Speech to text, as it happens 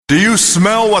Do you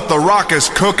smell what The Rock is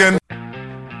cooking?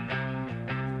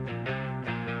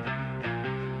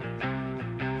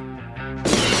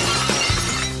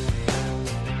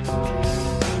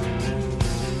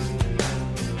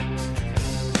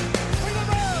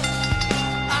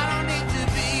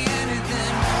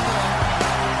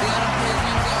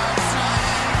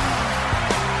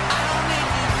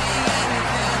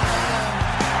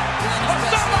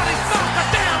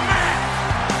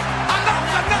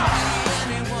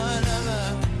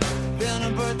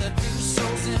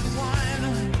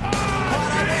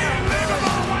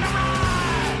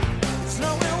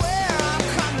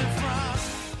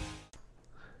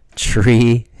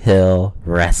 Tree Hill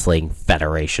Wrestling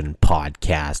Federation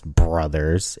podcast,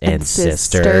 brothers and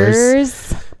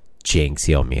sisters. Jinx,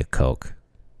 you owe me a Coke.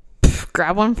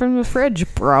 Grab one from the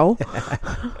fridge, bro.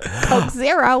 Coke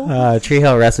Zero. Tree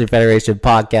Hill Wrestling Federation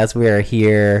podcast. We are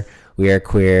here. We are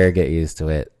queer. Get used to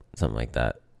it. Something like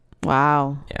that.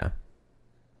 Wow. Yeah.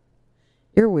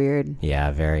 You're weird.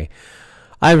 Yeah, very.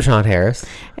 I'm Sean Harris.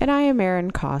 And I am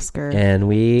Erin Kosker. And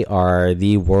we are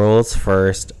the world's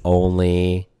first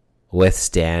only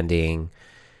withstanding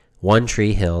One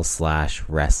Tree Hill /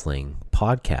 wrestling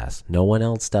podcast. No one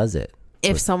else does it.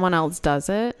 If someone else does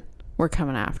it, we're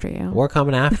coming after you. We're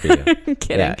coming after you.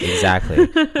 Kidding. Yeah, exactly.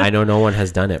 I know no one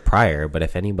has done it prior, but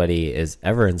if anybody is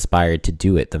ever inspired to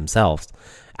do it themselves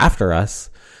after us,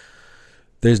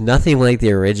 there's nothing like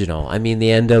the original. I mean, the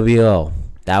NWO.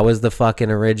 That was the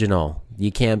fucking original.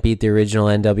 You can't beat the original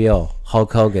NWO.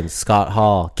 Hulk Hogan, Scott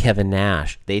Hall, Kevin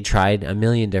Nash. They tried a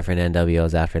million different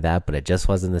NWOs after that, but it just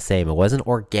wasn't the same. It wasn't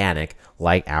organic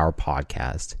like our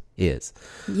podcast is.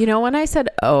 You know when I said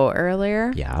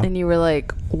earlier? Yeah. And you were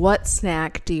like, what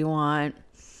snack do you want?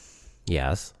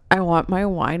 Yes. I want my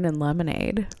wine and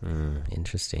lemonade.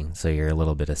 Interesting. So you're a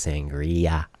little bit of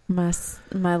sangria.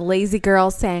 My lazy girl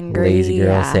sangria. Lazy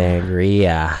girl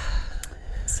sangria.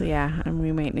 So yeah, and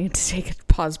we might need to take a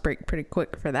pause break pretty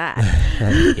quick for that.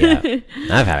 Yeah.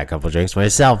 I've had a couple drinks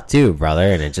myself too, brother,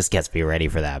 and it just gets me ready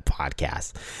for that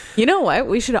podcast. You know what?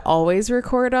 We should always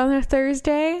record on a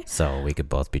Thursday. So we could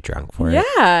both be drunk for it. Yeah.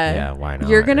 Yeah, why not?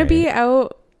 You're going to be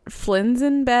out. Flynn's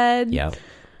in bed. Yep.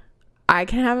 I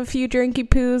can have a few drinky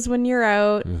poos when you're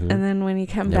out. And then when you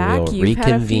come back, we'll you've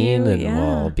had a few. and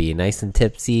we'll be nice and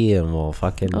tipsy and we'll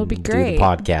fucking It'll be do great. the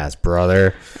podcast,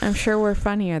 brother. I'm sure we're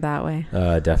funnier that way.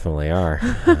 Definitely are.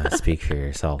 Speak for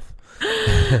yourself.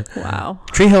 Wow.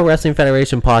 Tree Hill Wrestling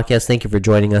Federation podcast. Thank you for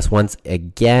joining us once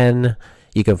again.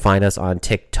 You can find us on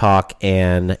TikTok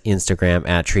and Instagram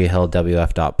at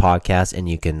treehillwf.podcast, and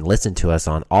you can listen to us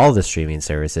on all the streaming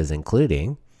services,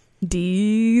 including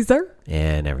Deezer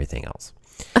and everything else.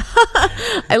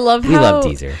 I love we love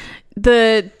Deezer.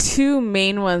 The two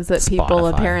main ones that people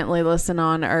Spotify. Apparently listen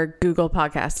on are Google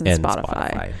Podcasts and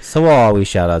Spotify. So we'll always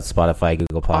shout out Spotify,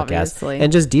 Google Podcasts, Obviously.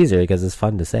 and just Deezer because it's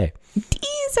fun to say.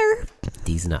 Deezer.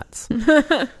 These nuts.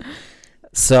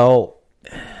 So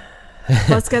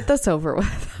Let's get this over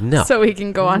with. No. So we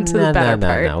can go on to the better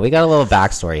part. No. We got a little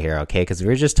backstory here, okay? Because we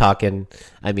were just talking.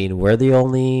 I mean, we're the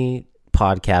only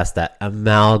podcast that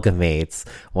amalgamates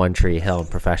One Tree Hill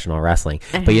and professional wrestling.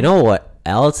 But you know what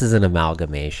else is an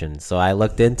amalgamation? So I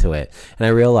looked into it and I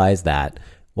realized that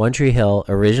One Tree Hill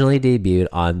originally debuted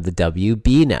on the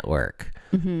WB network.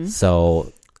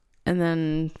 So and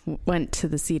then went to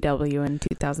the CW in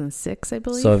 2006, I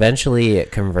believe. So eventually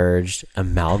it converged,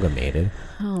 amalgamated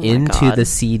into the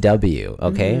CW,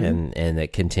 okay? And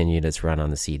it continued its run on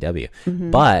the CW.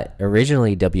 But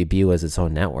originally WB was its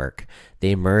own network.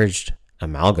 They merged,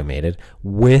 amalgamated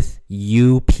with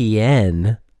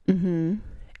UPN,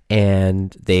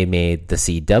 and they made the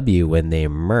CW when they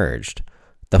merged.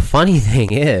 The funny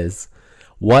thing is,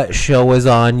 what show was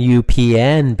on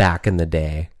UPN back in the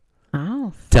day?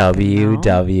 Oh,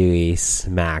 WWE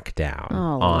SmackDown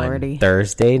on Lordy.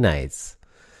 Thursday nights.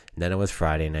 And then it was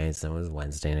Friday nights. Then it was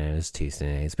Wednesday nights. It was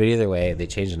Tuesday nights. But either way, they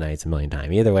changed the nights a million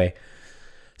times. Either way,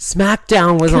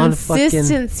 SmackDown was on fucking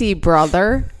consistency,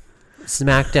 brother.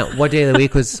 SmackDown. What day of the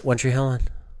week was One Tree Hill on?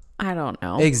 I don't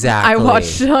know. Exactly. I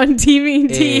watched it on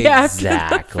TVT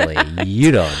Exactly.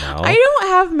 You don't know. I don't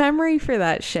have memory for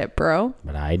that shit, bro.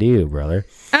 But I do, brother.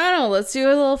 I don't know. Let's do a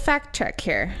little fact check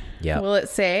here. Yeah. Will it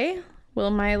say? Will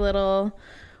my little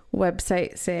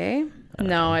website say?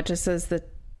 No, it just says the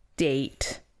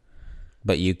date.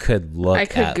 But you could look I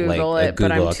could at Google like it,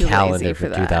 but I'm Google too calendar lazy for for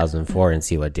that. 2004 and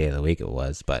see what day of the week it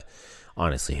was. But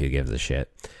honestly, who gives a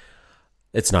shit?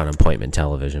 It's not appointment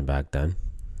television back then.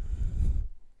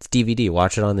 It's DVD.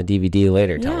 Watch it on the DVD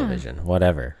later television,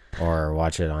 whatever. Or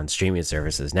watch it on streaming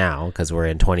services now because we're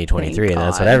in 2023 and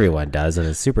that's what everyone does and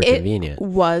it's super convenient. It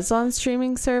was on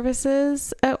streaming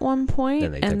services at one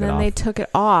point and then they took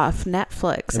it off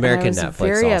Netflix. American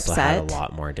Netflix also had a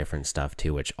lot more different stuff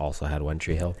too, which also had One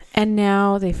Tree Hill. And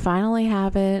now they finally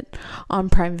have it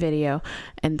on Prime Video,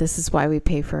 and this is why we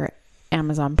pay for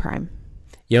Amazon Prime.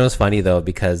 You know what's funny though,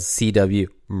 because CW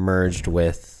merged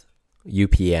with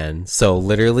UPN, so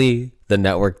literally the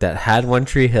network that had One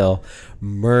Tree Hill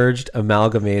merged,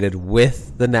 amalgamated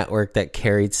with the network that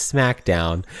carried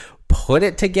SmackDown, put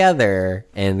it together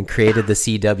and created the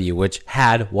CW, which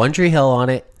had One Tree Hill on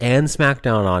it and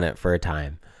SmackDown on it for a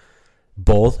time.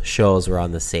 Both shows were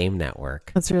on the same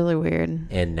network. That's really weird.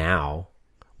 And now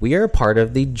we are part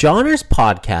of the Johners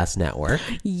Podcast Network.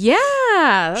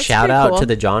 Yeah. That's Shout out cool. to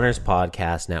the Johners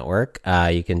Podcast Network.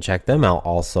 You can check them out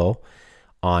also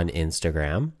on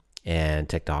Instagram and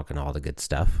TikTok and all the good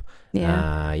stuff.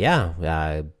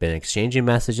 I've been exchanging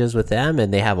messages with them,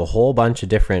 and they have a whole bunch of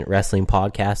different wrestling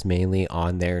podcasts mainly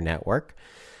on their network.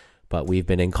 But we've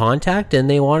been in contact, and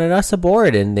they wanted us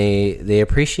aboard, and they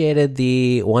appreciated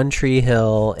the One Tree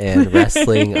Hill and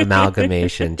wrestling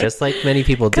amalgamation, just like many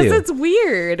people do. Because it's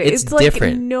weird. It's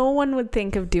different. Like no one would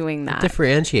think of doing that. It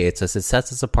differentiates us. It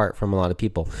sets us apart from a lot of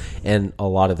people. And a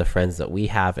lot of the friends that we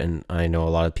have, and I know a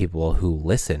lot of people who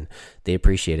listen, they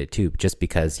appreciate it too. Just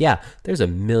because, there's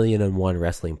 1,000,001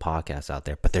 wrestling podcasts out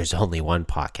there, but there's only one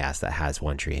podcast that has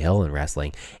One Tree Hill and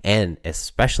wrestling. And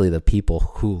especially the people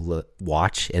who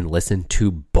watch and listen to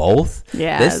both.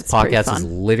 Yeah, this podcast is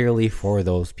literally for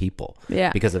those people.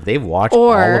 Yeah. Because if they've watched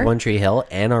all of One Tree Hill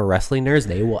and are wrestling nerds,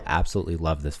 they will absolutely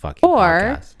love this fucking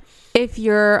podcast. If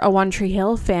you're a One Tree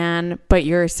Hill fan, but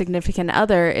your significant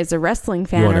other is a wrestling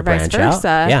fan or vice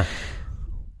versa,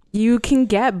 you can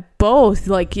get both.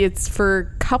 Like, it's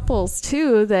for couples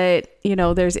too that,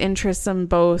 there's interest in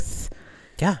both.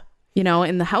 Yeah.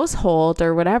 In the household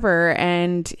or whatever.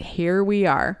 And here we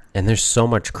are. And there's so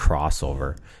much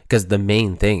crossover because the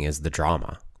main thing is the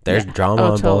drama. There's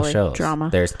drama on both shows.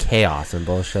 There's chaos in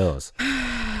both shows.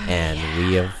 And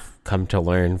we have come to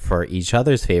learn for each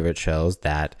other's favorite shows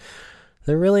that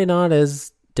they're really not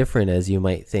as different as you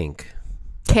might think.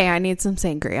 Okay, I need some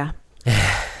sangria.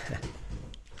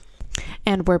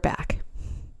 And we're back.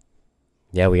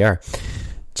 Yeah, we are.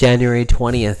 January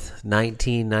 20th,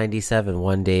 1997,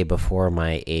 one day before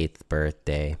my 8th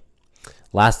birthday.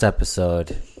 Last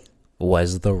episode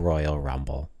was the Royal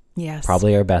Rumble. Yes.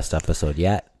 Probably our best episode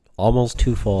yet. Almost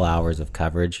 2 full hours of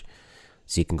coverage.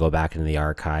 So you can go back into the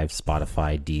archive,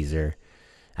 Spotify, Deezer,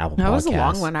 Apple Podcasts. That was a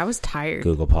long one. I was tired.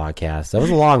 Google Podcasts. That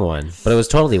was a long one, but it was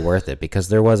totally worth it because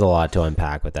there was a lot to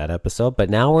unpack with that episode. But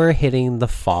now we're hitting the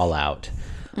fallout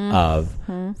of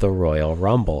the Royal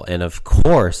Rumble. And of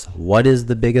course, what is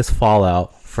the biggest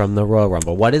fallout from the Royal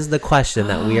Rumble? What is the question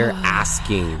that we are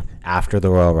asking after the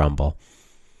Royal Rumble?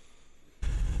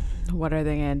 What are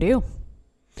they going to do?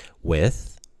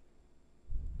 With?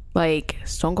 Like,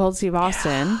 Stone Cold Steve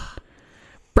Austin.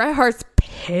 Bret Hart's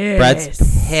pissed.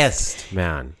 Bret's pissed,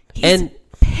 man. He's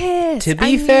pissed. To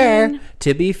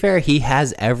be fair, he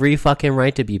has every fucking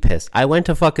right to be pissed. I went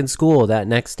to fucking school that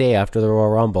next day after the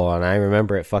Royal Rumble, and I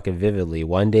remember it fucking vividly.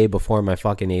 One day before my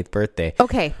fucking 8th birthday.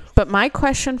 Okay, but my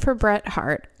question for Bret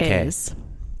Hart is,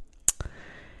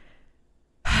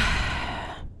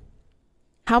 how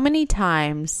many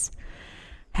times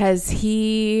has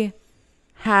he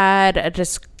had a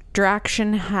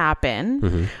distraction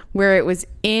happen where it was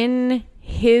in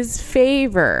his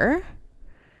favor,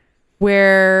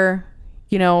 where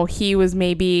he was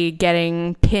maybe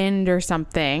getting pinned or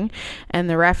something and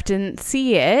the ref didn't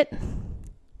see it?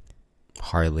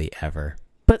 Hardly ever.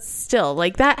 But still,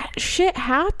 like, that shit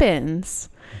happens.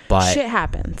 Shit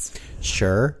happens.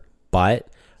 Sure, but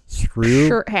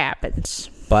through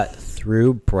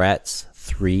Bret's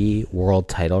 3 world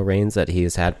title reigns that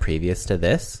he's had previous to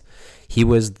this, he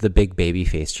was the big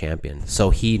babyface champion. So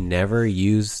he never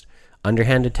used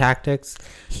underhanded tactics.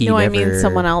 I mean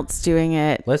someone else doing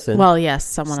it. Listen. Well, yes,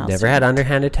 someone else. Never had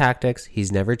underhanded tactics.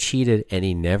 He's never cheated, and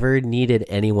he never needed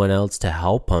anyone else to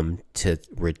help him to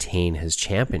retain his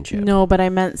championship. No, but I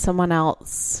meant someone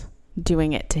else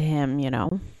doing it to him,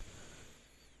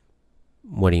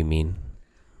 What do you mean?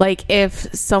 Like,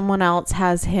 if someone else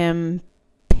has him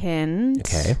pinned.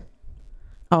 Okay.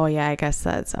 Oh, yeah, I guess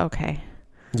that's okay.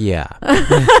 Yeah.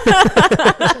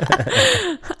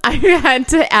 I had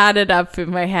to add it up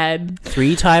in my head.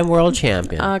 3-time world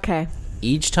champion. Okay.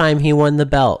 Each time he won the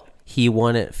belt, he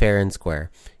won it fair and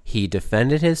square. He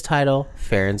defended his title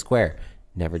fair and square.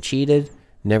 Never cheated,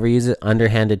 never used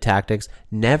underhanded tactics,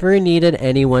 never needed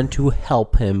anyone to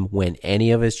help him win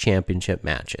any of his championship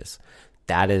matches.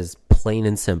 That is plain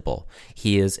and simple.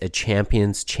 He is a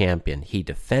champion's champion. He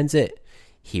defends it.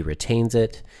 He retains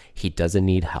it. He doesn't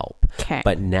need help. Okay.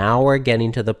 But now we're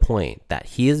getting to the point that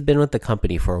he has been with the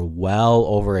company for well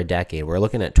over a decade. We're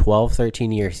looking at 12,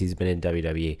 13 years he's been in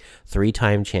WWE,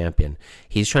 3-time champion.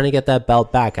 He's trying to get that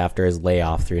belt back after his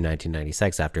layoff through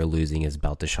 1996 after losing his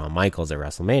belt to Shawn Michaels at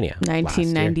WrestleMania.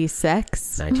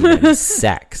 1996?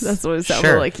 1996. That's what it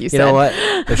sounded like you said. You know what?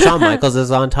 If Shawn Michaels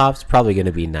is on top, it's probably going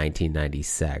to be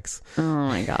 1996. Oh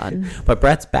my God. But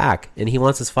Brett's back, and he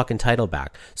wants his fucking title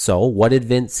back. So what did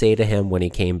Vince say to him when he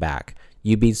came back?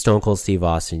 You beat Stone Cold Steve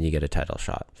Austin, you get a title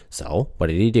shot. So what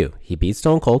did he do? He beat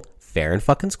Stone Cold fair and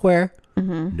fucking square.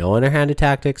 No underhanded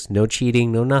tactics, no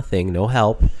cheating, no nothing, no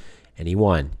help. And he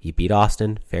won. He beat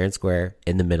Austin fair and square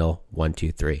in the middle, 1,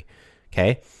 2, 3.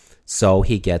 Okay? So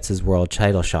he gets his world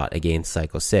title shot against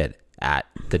Psycho Sid at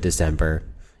the December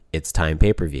It's Time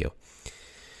pay-per-view.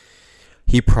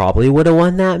 He probably would have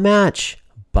won that match,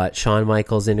 but Shawn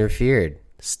Michaels interfered,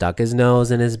 stuck his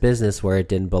nose in his business where it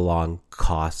didn't belong,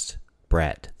 cost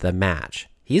Brett the match.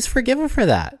 He's forgiven for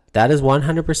that. That is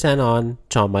 100% on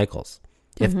Shawn Michaels.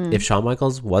 If Shawn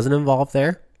Michaels wasn't involved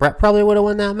there, Brett probably would have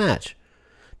won that match.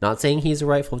 Not saying he's a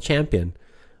rightful champion,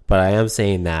 but I am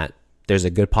saying that there's a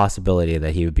good possibility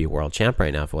that he would be world champ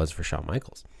right now if it was for Shawn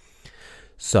Michaels.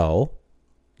 So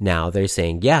now they're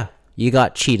saying, yeah, you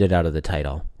got cheated out of the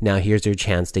title. Now here's your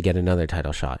chance to get another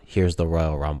title shot. Here's the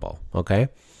Royal Rumble. Okay?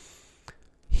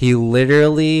 He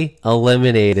literally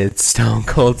eliminated Stone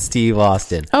Cold Steve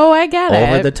Austin. Oh, I get it.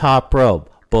 Over the top rope.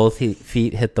 Both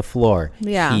feet hit the floor.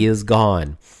 Yeah. He is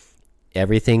gone.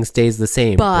 Everything stays the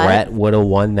same. But Brett would have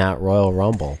won that Royal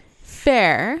Rumble.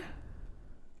 Fair.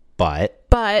 But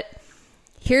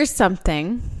here's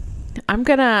something. I'm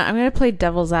gonna play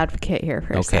devil's advocate here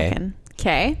for a second.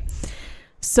 Okay.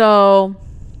 So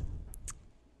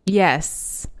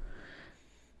yes,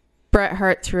 Bret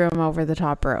Hart threw him over the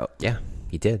top rope. Yeah,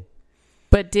 he did.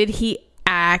 But did he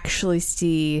actually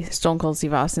see Stone Cold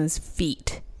Steve Austin's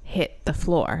feet hit the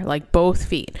floor, like both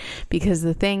feet? Because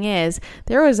the thing is,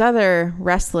 there was other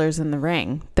wrestlers in the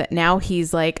ring that now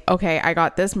he's like, okay, I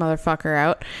got this motherfucker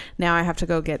out, now I have to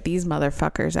go get these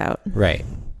motherfuckers out. Right.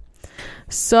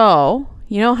 So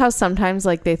you know how sometimes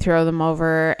like they throw them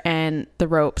over and the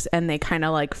ropes and they kind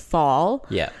of like fall,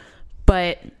 Yeah.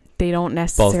 but they don't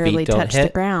necessarily touch the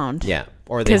ground. Yeah.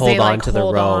 Or they hold on to the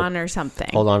rope. On or something.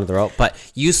 Hold on to the rope. But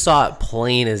you saw it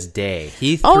plain as day.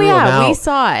 He threw him out. We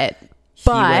saw it. He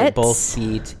went both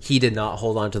feet. He did not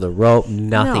hold on to the rope.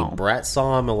 Nothing. No. Brett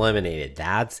saw him eliminated.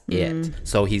 That's it.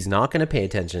 So he's not going to pay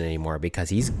attention anymore because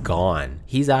he's gone.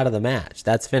 He's out of the match.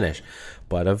 That's finished.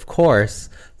 But of course,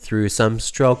 through some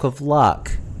stroke of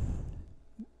luck,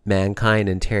 Mankind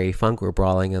and Terry Funk were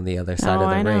brawling on the other side of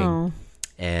the ring.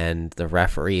 And the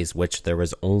referees, which there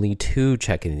was only 2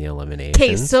 checking the eliminations.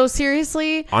 Okay, so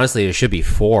seriously, honestly, there should be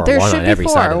 4. There one should on be every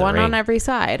 4, side of the one ring. on every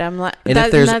side. I'm like,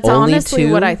 that's only honestly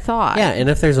 2, what I thought. Yeah, and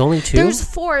if there's only 2, there's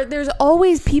 4. There's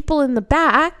always people in the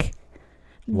back.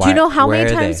 Do you know how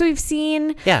many times we've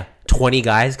seen? Yeah, 20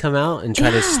 guys come out and try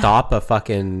to stop a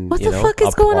fucking. What the fuck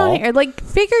is going on here? Like,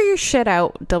 figure your shit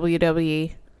out,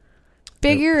 WWE.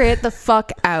 Figure it the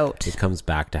fuck out. It comes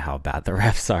back to how bad the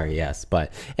refs are, yes.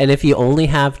 And if you only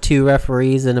have 2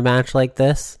 referees in a match like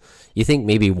this, you think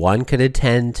maybe one could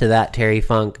attend to that Terry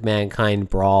Funk Mankind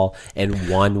brawl and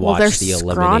one watch the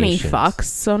eliminations? Scrawny fucks,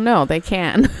 so no, they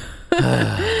can.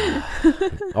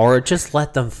 Or just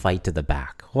let them fight to the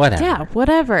back. Whatever. Yeah,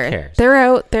 whatever. Who cares? They're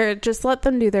out there. Just let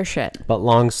them do their shit. But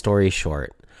long story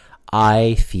short,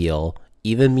 I feel,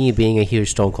 even me being a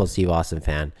huge Stone Cold Steve Austin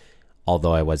fan,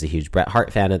 although I was a huge Bret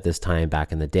Hart fan at this time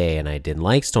back in the day, and I didn't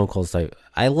like Stone Cold.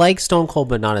 I like Stone Cold,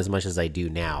 but not as much as I do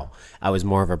now. I was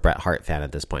more of a Bret Hart fan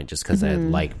at this point just because I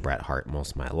liked Bret Hart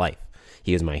most of my life.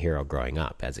 He was my hero growing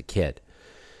up as a kid.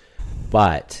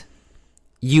 But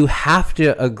you have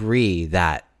to agree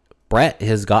that Bret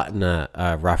has gotten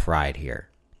a rough ride here.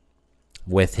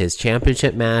 With his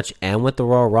championship match and with the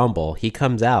Royal Rumble, he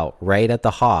comes out right at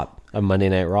the hop of Monday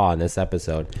Night Raw in this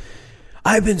episode.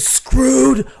 I've been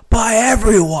screwed by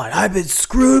everyone. I've been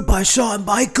screwed by Shawn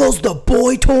Michaels, the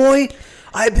boy toy.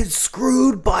 I've been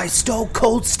screwed by Stone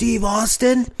Cold Steve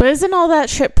Austin. But isn't all that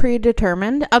shit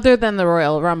predetermined? Other than the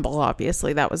Royal Rumble,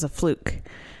 obviously. That was a fluke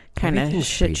kind of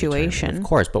situation. Of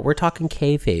course, but we're talking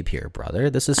kayfabe here, brother.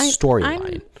 This is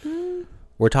storyline.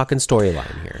 We're talking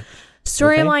storyline here.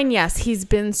 Storyline, okay? Yes, he's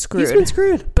been screwed. He's been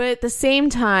screwed. But at the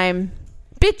same time,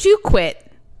 bitch, you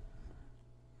quit.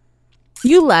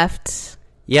 You left.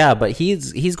 Yeah, but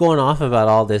he's going off about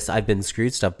all this "I've been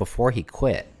screwed" stuff before he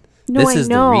quit. No, this is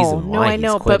the reason why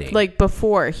he's quitting. But like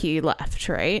before he left,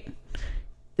 right?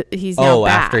 He's now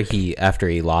back. after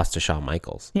he lost to Shawn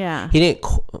Michaels. Yeah, he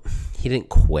didn't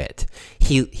quit.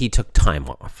 He took time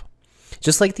off.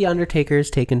 Just like The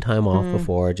Undertaker's taken time off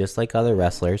before, just like other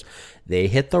wrestlers, they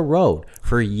hit the road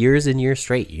for years and years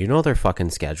straight. You know their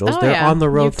fucking schedules. They're on the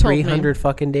road 300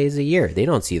 fucking days a year. They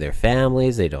don't see their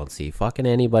families. They don't see fucking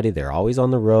anybody. They're always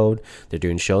on the road. They're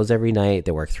doing shows every night.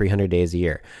 They work 300 days a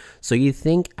year. So you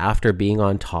think after being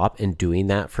on top and doing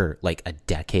that for like a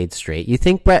decade straight, you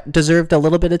think Bret deserved a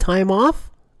little bit of time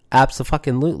off?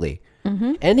 Abso-fucking-lutely.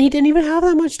 And he didn't even have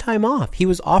that much time off. He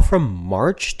was off from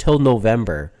March till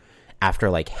November.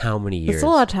 After like how many years? It's a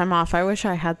lot of time off. I wish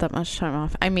I had that much time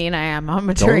off. I mean, I am on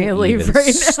maternity leave right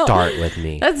now. Start with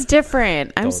me. That's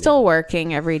different. I'm still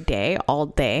working every day, all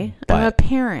day. I'm a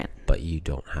parent. But you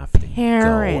don't have to go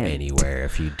anywhere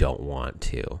if you don't want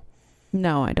to.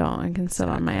 No, I don't. I can sit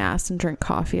on my ass and drink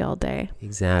coffee all day.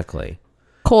 Exactly.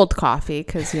 Cold coffee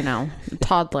because,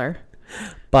 toddler.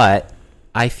 But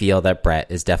I feel that Bret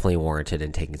is definitely warranted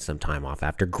in taking some time off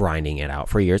after grinding it out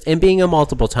for years and being a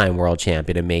multiple-time world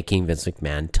champion and making Vince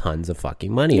McMahon tons of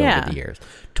fucking money over the years.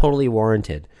 Totally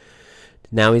warranted.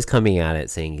 Now he's coming at it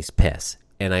saying he's pissed.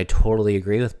 And I totally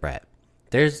agree with Bret.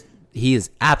 He is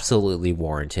absolutely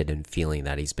warranted in feeling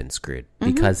that he's been screwed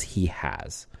because he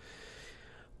has.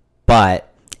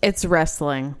 But it's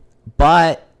wrestling.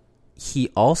 But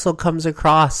he also comes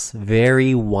across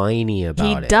very whiny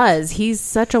about it. He does. He's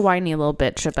such a whiny little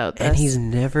bitch about this. And he's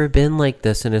never been like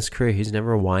this in his career. He's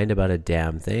never whined about a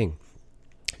damn thing.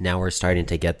 Now we're starting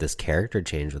to get this character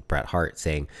change with Bret Hart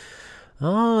saying,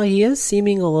 oh, he is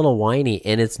seeming a little whiny.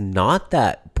 And it's not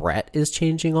that Bret is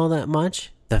changing all that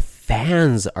much. The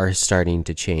fans are starting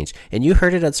to change. And you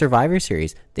heard it at Survivor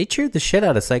Series. They cheered the shit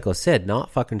out of Psycho Sid, not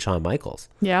fucking Shawn Michaels.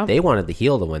 Yeah. They wanted the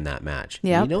heel to win that match.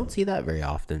 Yeah. You don't see that very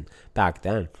often back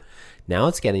then. Now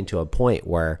it's getting to a point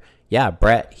where, yeah,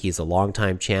 Bret, he's a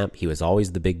longtime champ. He was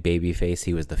always the big baby face.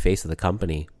 He was the face of the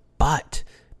company. But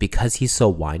because he's so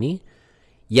whiny,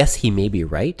 yes, he may be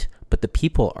right, but the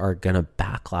people are going to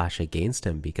backlash against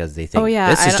him because they think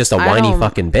this is just a whiny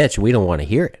fucking bitch. We don't want to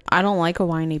hear it. I don't like a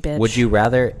whiny bitch. Would you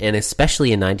rather, and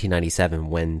especially in 1997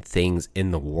 when things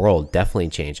in the world definitely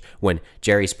changed, when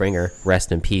Jerry Springer,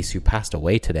 rest in peace, who passed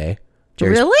away today.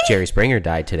 Jerry Springer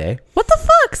died today. What the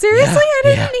fuck? Seriously? I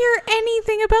didn't hear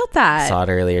anything about that. Saw it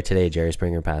earlier today. Jerry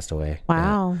Springer passed away.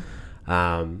 Wow.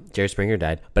 Jerry Springer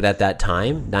died. But at that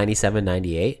time, 97,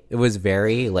 98, it was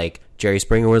very like Jerry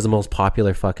Springer was the most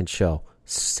popular fucking show.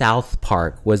 South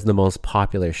Park was the most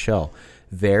popular show.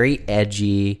 Very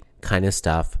edgy kind of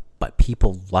stuff, but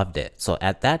people loved it. So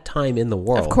at that time in the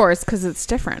world, of course, because it's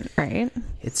different, right?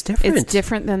 It's different. It's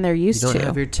different than they're used to. You don't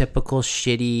have your typical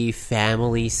shitty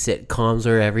family sitcoms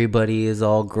where everybody is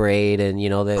all great and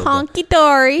honky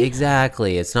dory.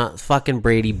 Exactly. It's not fucking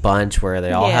Brady Bunch where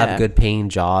they all have good paying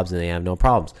jobs and they have no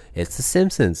problems. It's The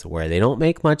Simpsons where they don't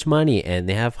make much money and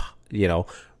they have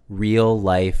real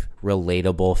life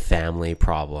relatable family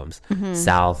problems.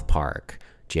 South Park,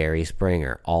 Jerry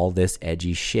Springer, all this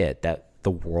edgy shit that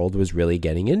the world was really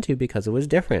getting into because it was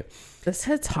different. This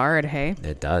hits hard, hey?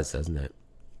 It does, doesn't it?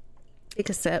 Take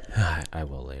a sip. I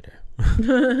will later.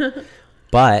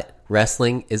 But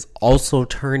wrestling is also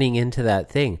turning into that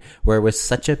thing where it was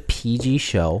such a PG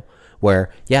show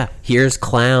where, here's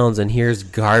clowns and here's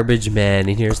garbage men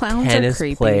and here's tennis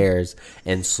players.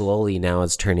 And slowly now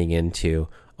it's turning into,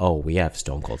 oh, we have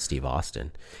Stone Cold Steve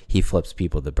Austin. He flips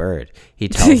people the bird. He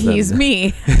tells them he's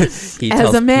me. He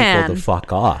tells people to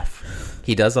fuck off.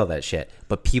 He does all that shit.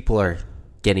 But people are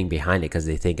getting behind it because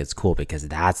they think it's cool because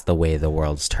that's the way the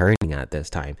world's turning at this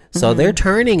time. So they're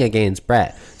turning against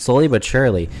Bret. Slowly but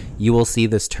surely, you will see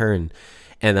this turn.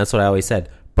 And that's what I always said.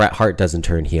 Bret Hart doesn't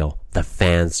turn heel. The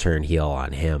fans turn heel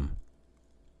on him.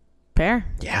 Fair.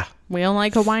 Yeah. We don't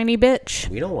like a whiny bitch.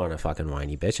 We don't want a fucking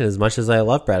whiny bitch. And as much as I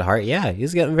love Bret Hart,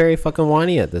 he's getting very fucking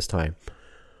whiny at this time.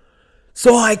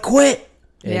 So I quit.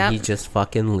 And he just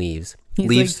fucking leaves. He's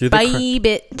leaves like, through bye,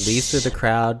 bitch. Leaves through the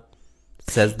crowd.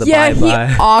 Says the bye-bye.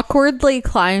 He awkwardly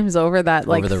climbs over that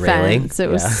over the fence. Railing.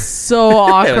 It was so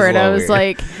awkward. I was weird.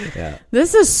 like,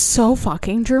 this is so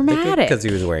fucking dramatic. Because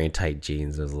he was wearing tight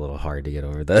jeans. It was a little hard to get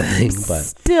over the thing. But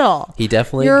still, he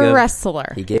definitely you're a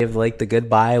wrestler. He gave the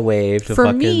goodbye wave. To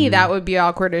For me, that would be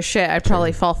awkward as shit. I'd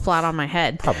probably fall flat on my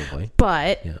head. Probably.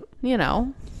 But,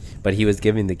 But he was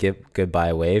giving the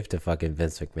goodbye wave to fucking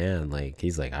Vince McMahon.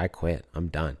 He's like, I quit. I'm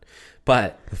done.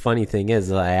 But the funny thing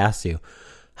is, I asked you,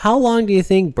 how long do you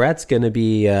think Bret's going to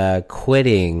be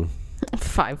quitting?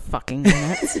 5 fucking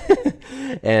minutes.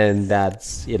 And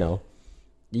that's,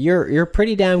 You're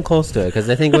pretty damn close to it, because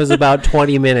I think it was about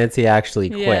 20 minutes he actually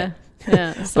quit.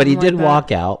 Yeah, but he did like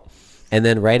walk out, and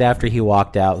then right after he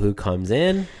walked out, who comes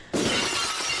in?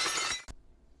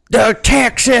 The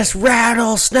Texas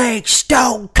Rattlesnake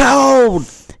Stone Cold.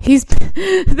 He's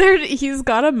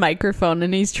got a microphone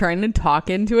and he's trying to talk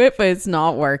into it, but it's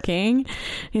not working.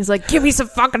 He's like, give me some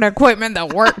fucking equipment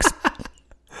that works.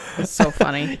 It's so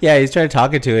funny. Yeah, he's trying to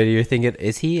talk into it, and you're thinking,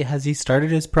 has he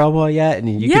started his promo yet?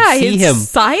 And you can see him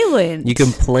silent. You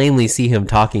can plainly see him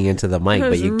talking into the mic,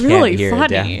 but you can't hear a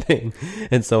damn thing.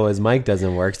 And so his mic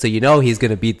doesn't work. So he's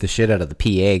going to beat the shit out of the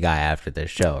PA guy after this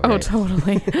show. Right? Oh,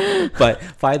 totally. But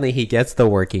finally he gets the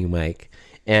working mic,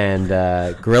 and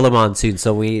Gorilla Monsoon.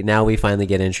 So we finally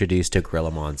get introduced to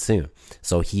Gorilla Monsoon.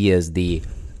 So he is the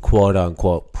quote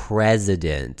unquote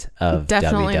president of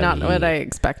definitely WWE. Not what I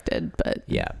expected, but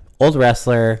yeah, old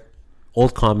wrestler,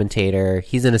 old commentator.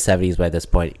 He's in his 70s by this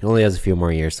point. He only has a few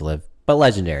more years to live, but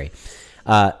legendary.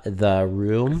 The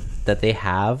room that they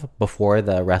have before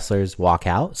the wrestlers walk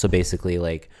out, so basically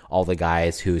like all the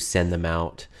guys who send them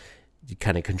out,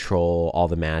 kind of control all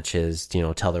the matches,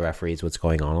 tell the referees what's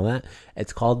going on, all that,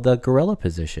 it's called the gorilla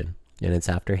position, and it's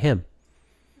after him.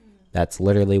 That's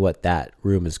literally what that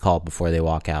room is called before they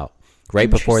walk out. Right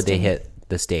before they hit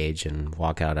the stage and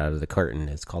walk out of the curtain,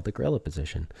 it's called the gorilla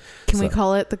position. Can we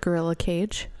call it the gorilla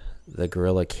cage? The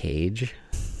gorilla cage?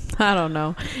 I don't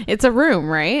know. It's a room,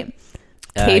 right?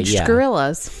 Caged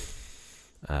gorillas.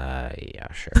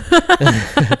 Yeah, sure.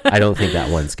 I don't think that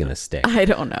one's going to stick. I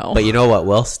don't know. But you know what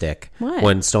will stick? What?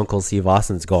 When Stone Cold Steve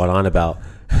Austin's going on about...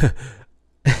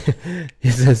 he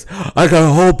says, I got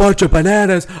a whole bunch of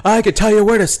bananas. I can tell you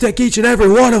where to stick each and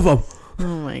every one of them.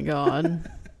 Oh my God.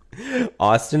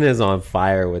 Austin is on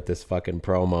fire with this fucking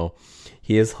promo.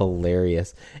 He is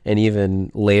hilarious. And even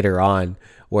later on,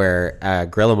 where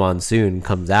Gorilla Monsoon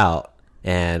comes out,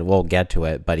 and we'll get to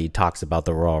it, but he talks about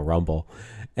the Royal Rumble.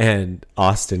 And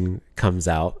Austin comes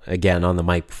out again on the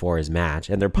mic before his match,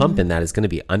 and they're pumping that it's going to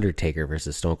be Undertaker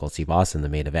versus Stone Cold Steve Austin, the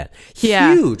main event.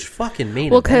 Yeah. Huge fucking main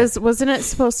event. Well, because wasn't it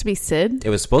supposed to be Sid? It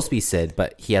was supposed to be Sid,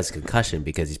 but he has a concussion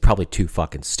because he's probably too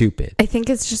fucking stupid. I think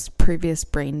it's just previous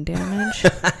brain damage.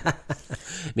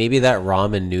 Maybe that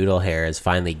ramen noodle hair is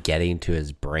finally getting to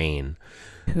his brain.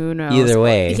 Who knows? Either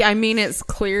way. I mean, it's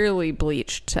clearly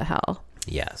bleached to hell.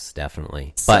 Yes,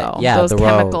 definitely. So but yeah, those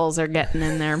chemicals are getting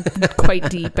in there quite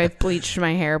deep. I've bleached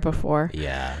my hair before.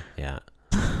 Yeah.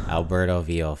 Alberto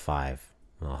VO5.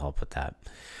 I'll help with that.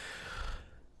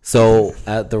 So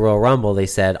at the Royal Rumble, they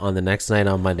said on the next night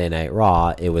on Monday Night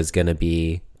Raw, it was going to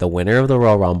be the winner of the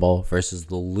Royal Rumble versus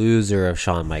the loser of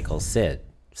Shawn Michaels Sid.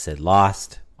 Sid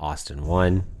lost. Austin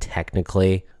won,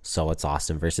 technically. So it's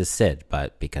Austin versus Sid.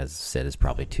 But because Sid is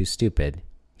probably too stupid,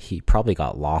 he probably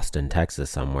got lost in Texas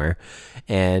somewhere,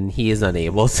 and he is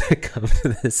unable to come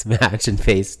to this match and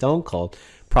face Stone Cold.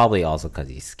 Probably also because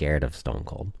he's scared of Stone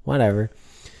Cold. Whatever.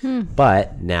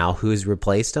 But now who's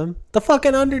replaced him? The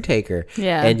fucking Undertaker.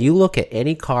 Yeah. And you look at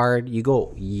any card, you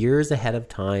go years ahead of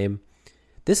time.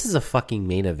 This is a fucking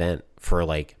main event for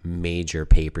like major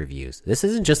pay-per-views. This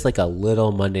isn't just like a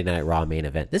little Monday Night Raw main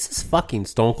event. This is fucking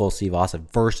Stone Cold Steve Austin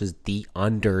versus The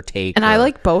Undertaker. And I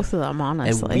like both of them,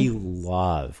 honestly.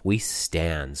 And we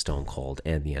stand Stone Cold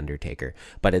and The Undertaker.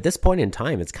 But at this point in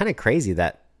time, it's kind of crazy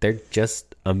that they're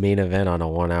just a main event on a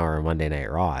 1 hour Monday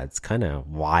Night Raw. It's kind of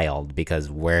wild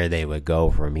because where they would go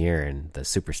from here and the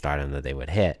superstardom that they would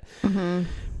hit. Mm-hmm.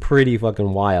 Pretty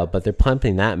fucking wild. But they're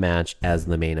pumping that match as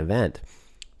the main event.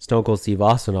 Stone Cold Steve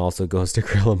Austin also goes to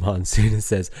Gorilla Monsoon and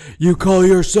says, "You call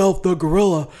yourself the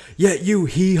gorilla, yet you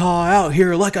hee-haw out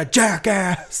here like a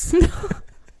jackass."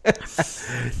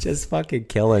 Just fucking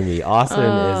killing me. Austin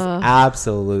is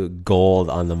absolute gold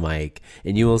on the mic.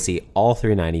 And you will see all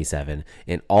through 97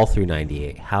 and all through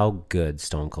 98 how good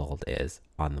Stone Cold is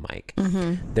on the mic.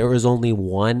 Mm-hmm. There was only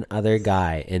one other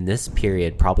guy in this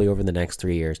period, probably over the next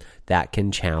 3 years, that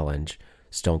can challenge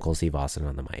Stone Cold Steve Austin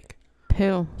on the mic.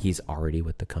 Who? He's already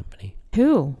with the company.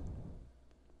 Who?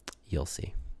 You'll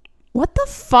see. What the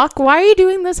fuck? Why are you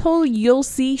doing this whole you'll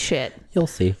see shit? You'll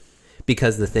see.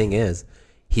 Because the thing is,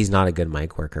 he's not a good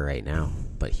mic worker right now,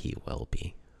 but he will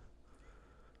be.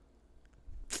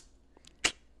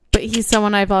 But he's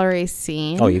someone I've already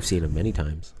seen. Oh, you've seen him many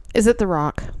times. Is it The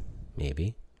Rock?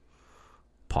 Maybe.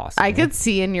 Possible. I could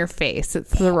see in your face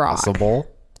it's The Rock.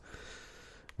 Possible.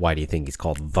 Why do you think he's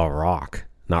called The Rock?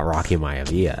 Not Rocky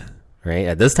Maivia, right?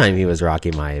 At this time, he was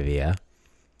Rocky Maivia.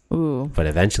 Ooh. But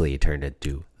eventually, he turned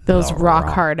into those The rock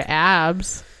hard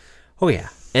abs. Oh, yeah.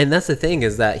 And that's the thing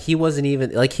is that he wasn't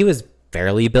even, like, he was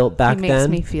fairly built back then. He makes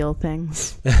me feel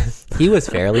things. He was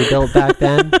fairly built back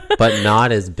then, but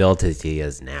not as built as he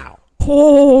is now.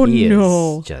 Oh, he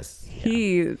no. Is just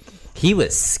he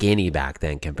was skinny back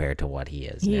then compared to what he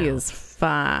is now. He is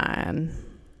fine.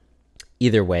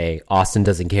 Either way, Austin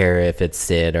doesn't care if it's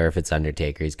Sid or if it's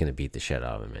Undertaker. He's going to beat the shit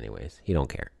out of him anyways. He don't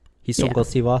care. He's Stone Cold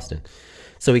Steve Austin.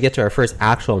 So we get to our first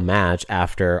actual match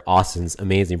after Austin's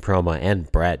amazing promo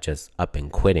and Brett just up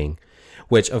and quitting,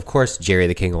 which, of course, Jerry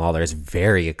the King Lawler is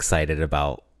very excited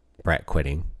about Brett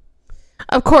quitting.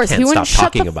 Of course, he wouldn't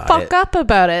shut the fuck it. up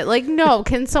about it. Like, no,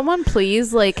 can someone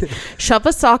please, like, shove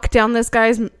a sock down this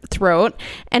guy's throat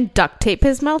and duct tape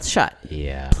his mouth shut?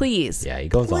 Yeah. Please. Yeah, he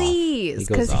goes off. Please,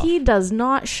 because he does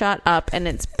not shut up, and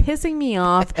it's pissing me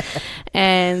off,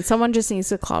 and someone just needs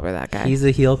to clobber that guy. He's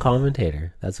a heel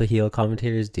commentator. That's what heel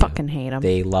commentators do. Fucking hate him.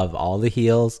 They love all the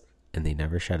heels, and they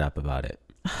never shut up about it.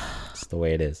 It's the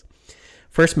way it is.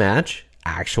 First match,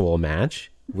 actual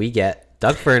match, we get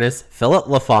Doug Furnas, Philip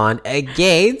LaFawn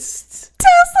against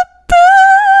Tassel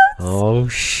Boots. Oh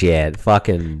shit,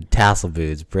 fucking Tassel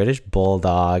Boots, British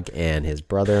Bulldog, and his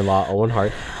brother-in-law Owen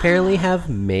Hart apparently have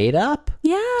made up.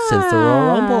 Yeah, since the Royal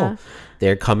Rumble,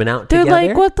 they're coming out they're together.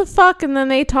 Like, what the fuck? And then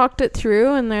they talked it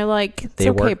through, and they're like, "It's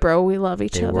okay, bro. We love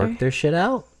each other." They worked their shit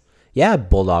out. Yeah,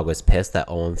 Bulldog was pissed that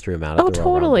Owen threw him out of the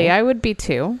Royal totally. Rumble. I would be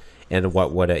too. And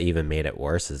what would have even made it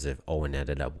worse is if Owen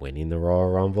ended up winning the Royal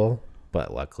Rumble.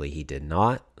 But luckily he did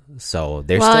not. So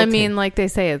there's I mean, like they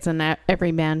say, it's an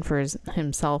every man for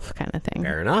himself kind of thing.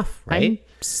 Fair enough, right? I'm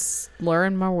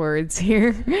slurring my words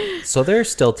here. So they're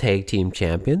still tag team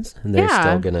champions, and they're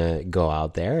still gonna go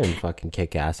out there and fucking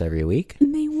kick ass every week.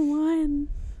 And they won.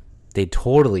 They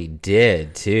totally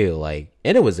did too. Like,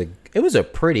 and it was a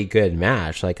pretty good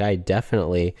match. Like, I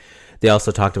definitely. They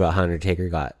also talked about how Undertaker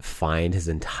got fined his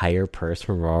entire purse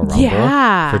from Royal Rumble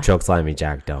for chokeslamming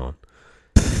Jack Doan.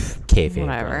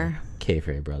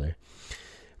 Kayfabe brother.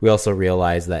 We also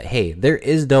realized that, hey, there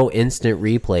is no instant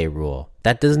replay rule.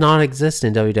 That does not exist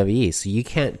in WWE. So you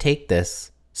can't take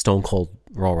this Stone Cold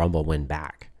Royal Rumble win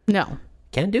back. No.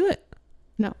 Can't do it.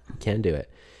 No. Can't do it.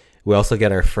 We also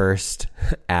get our first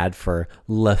ad for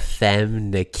La Femme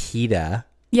Nikita.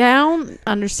 Yeah, I don't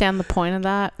understand the point of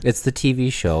that. It's the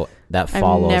TV show that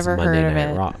follows Monday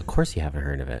Night Raw. Of course you haven't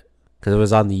heard of it. Because it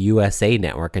was on the USA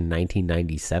Network in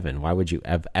 1997. Why would you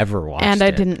have ever watched it? And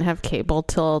I didn't have cable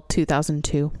till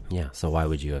 2002. Yeah, so why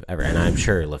would you have ever? And I'm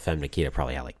sure La Femme Nikita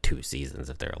probably had like 2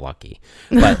 seasons if they're lucky.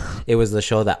 But it was the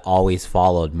show that always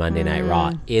followed Monday Night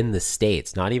Raw in the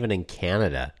States. Not even in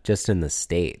Canada, just in the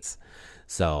States.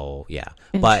 So, yeah.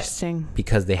 Interesting. But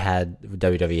because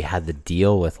WWE had the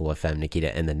deal with La Femme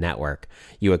Nikita and the network,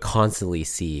 you would constantly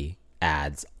see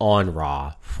ads on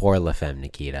Raw for La Femme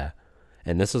Nikita.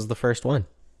 And this was the first one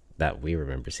that we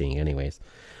remember seeing anyways.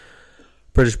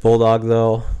 British Bulldog,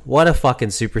 though, what a fucking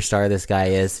superstar this guy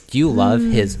is. Do you love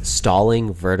his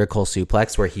stalling vertical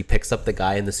suplex where he picks up the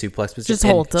guy in the suplex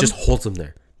position just holds him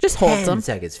there? Just holds 10 him.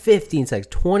 seconds, 15 seconds,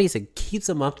 20 seconds, keeps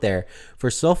him up there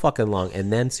for so fucking long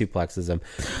and then suplexes him.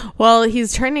 Well,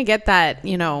 he's trying to get that,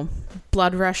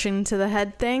 blood rushing to the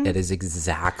head thing. It is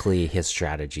exactly his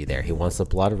strategy there. He wants the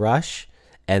blood rush.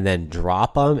 And then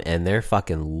drop them, and they're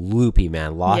fucking loopy,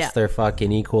 man. Lost their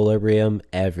fucking equilibrium,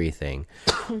 everything.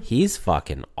 He's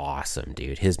fucking awesome,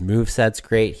 dude. His moveset's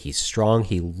great. He's strong.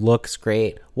 He looks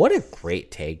great. What a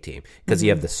great tag team. Because you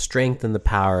have the strength and the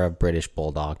power of British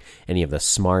Bulldog, and you have the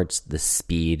smarts, the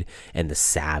speed, and the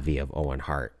savvy of Owen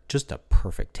Hart. Just a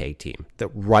perfect tag team. The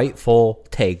rightful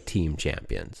tag team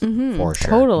champions, for sure.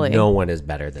 Totally. No one is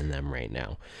better than them right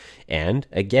now. And,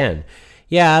 again...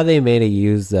 Yeah, they made a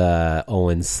use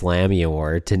Owen Slammy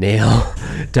Award to nail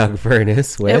Doug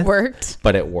Furnas with. It worked.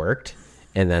 But it worked.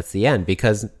 And that's the end.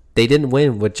 Because they didn't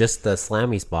win with just the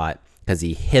Slammy spot. Because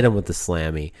he hit him with the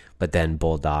Slammy. But then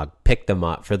Bulldog picked him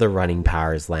up for the running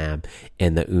power slam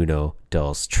in the Uno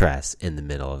Dos Tres in the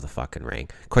middle of the fucking ring.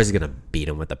 Of course, he's going to beat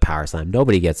him with the power slam.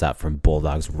 Nobody gets up from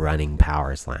Bulldog's running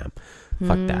power slam.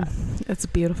 Fuck that. It's a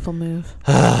beautiful move.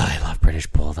 I love British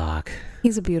Bulldog.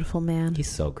 He's a beautiful man.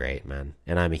 He's so great, man.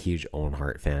 And I'm a huge Owen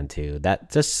Hart fan, too.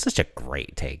 That's just such a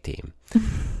great tag team.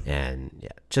 And,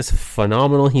 yeah, just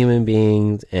phenomenal human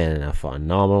beings and a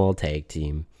phenomenal tag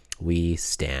team. We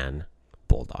stan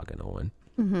Bulldog and Owen.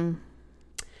 Mm-hmm.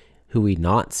 Who we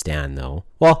not stan, though?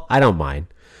 Well, I don't mind.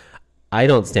 I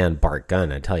don't stand Bart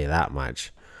Gunn, I tell you that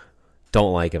much.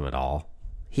 Don't like him at all.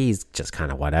 He's just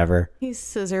kind of whatever. He's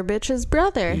Scissor Bitch's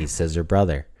brother. He's Scissor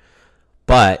Brother.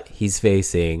 But he's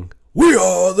facing... We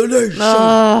are the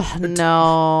nation.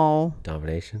 No.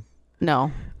 Domination?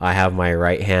 No. I have my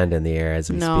right hand in the air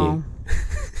as we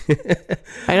speak.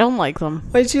 I don't like them.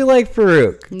 Why'd you like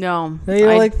Farouk? No.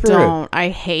 I don't. I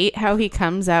hate how he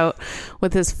comes out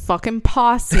with his fucking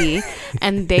posse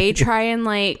and they try and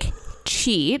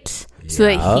cheat so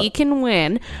that he can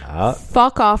win.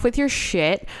 Fuck off with your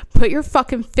shit. Put your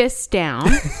fucking fists down.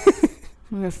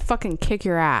 I'm gonna fucking kick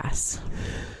your ass.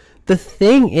 The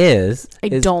thing is I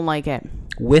don't like it.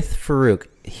 With Farouk,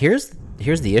 here's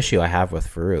the issue I have with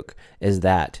Farouk is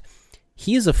that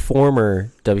he's a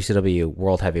former WCW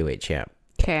World Heavyweight Champ.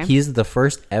 Okay. He's the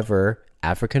first ever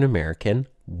African American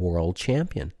world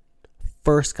champion.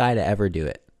 First guy to ever do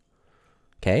it.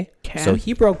 Okay? So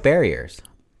he broke barriers.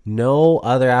 No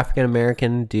other African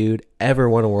American dude ever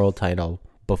won a world title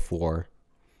before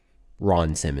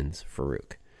Ron Simmons,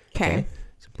 Farouk. Okay.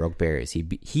 So broke barriers. He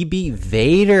beat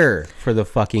Vader for the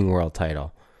fucking world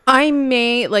title. I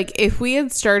may, like, if we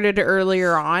had started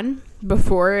earlier on,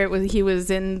 before he was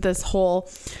in this whole,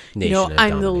 Nation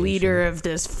I'm the leader of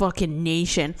this fucking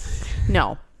nation.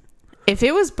 No. If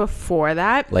it was before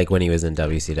that. Like when he was in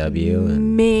WCW.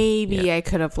 Maybe I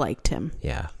could have liked him.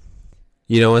 Yeah.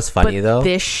 You know what's funny, though?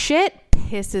 This shit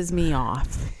pisses me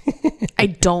off. I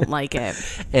don't like it.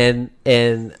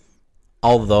 And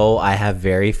although I have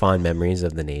very fond memories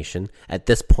of the Nation, at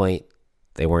this point,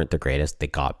 they weren't the greatest. They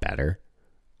got better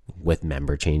with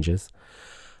member changes.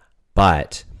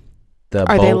 But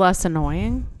are they less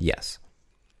annoying? Yes.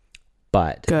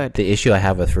 But good. The issue I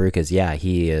have with Farouk is,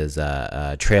 he is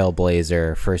a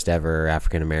trailblazer, first ever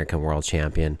African-American world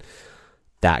champion,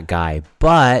 that guy.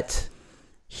 But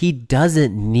he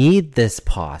doesn't need this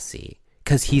posse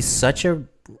because he's such a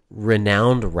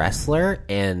renowned wrestler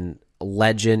and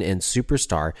legend and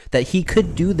superstar that he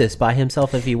could do this by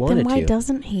himself if he wanted to. Then why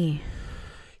doesn't he?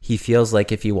 He feels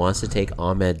like if he wants to take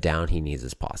Ahmed down, he needs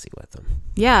his posse with him.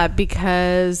 Yeah,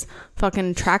 because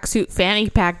fucking tracksuit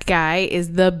fanny pack guy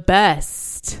is the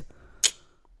best.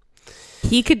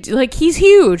 He could, he's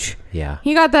huge. Yeah.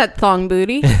 He got that thong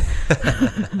booty.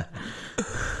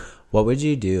 What would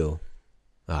you do?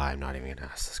 Oh, I'm not even going to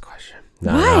ask this question.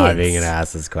 No, what? I'm not even going to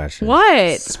ask this question.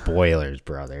 What? Spoilers,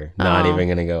 brother. Not even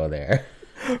going to go there.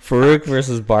 Farouk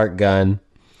versus Bart Gunn.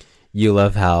 You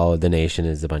love how the Nation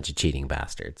is a bunch of cheating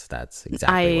bastards. That's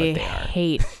exactly what they are. I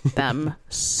hate them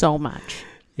so much.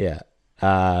 Yeah.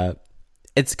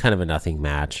 It's kind of a nothing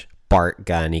match. Bart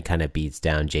Gunn, he kind of beats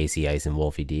down JC Ice and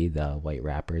Wolfie D, the white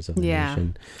rappers of the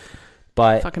Nation.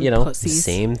 But, fucking pussies.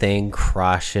 Same thing.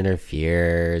 Crush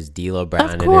interferes. D'Lo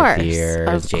Brown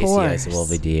interferes. JC Ice and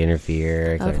Wolfie D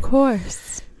interfere. Of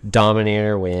course.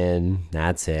 Dominator win.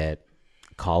 That's it.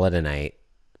 Call it a night.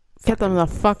 Get them the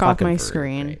fuck off my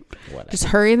screen. Just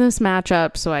hurry this match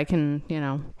up so I can,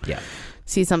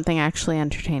 see something actually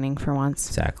entertaining for once.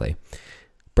 Exactly.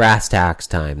 Brass tacks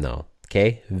time, though.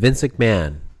 Okay? Vince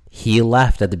McMahon, he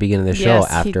left at the beginning of the show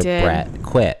after Brett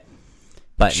quit.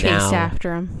 But chased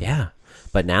after him. Yeah.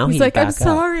 But now he's like, back I'm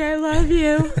sorry, I love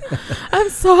you. I'm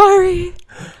sorry.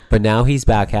 But now he's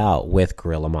back out with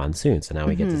Gorilla Monsoon. So now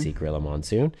we get to see Gorilla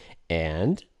Monsoon.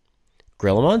 And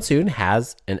Gorilla Monsoon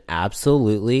has an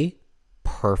absolutely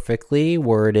perfectly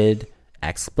worded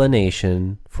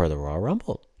explanation for the Royal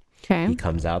Rumble. Okay. He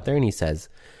comes out there and he says,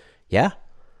 there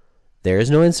is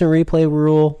no instant replay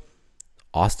rule.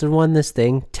 Austin won this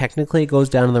thing. Technically, it goes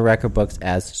down in the record books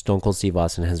as Stone Cold Steve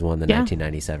Austin has won the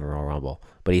 1997 Royal Rumble.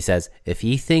 But he says, if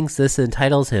he thinks this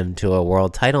entitles him to a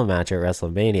world title match at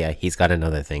WrestleMania, he's got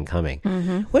another thing coming.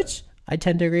 Which I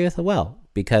tend to agree with as well.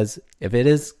 Because if it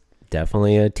is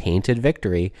definitely a tainted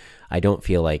victory, I don't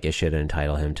feel like it should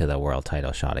entitle him to the world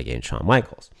title shot against Shawn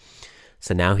Michaels.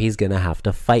 So now he's going to have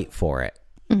to fight for it.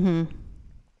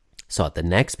 So at the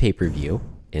next pay-per-view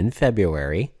in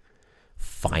February,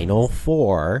 Final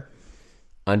Four,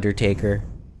 Undertaker,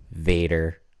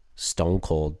 Vader, Stone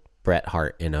Cold, Bret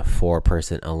Hart in a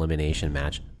 4-person elimination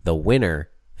match. The winner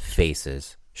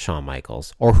faces Shawn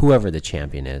Michaels or whoever the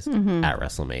champion is at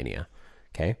WrestleMania.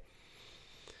 Okay?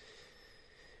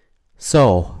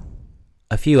 So,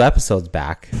 a few episodes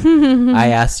back, I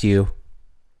asked you,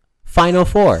 Final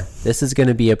Four. This is going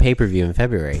to be a pay-per-view in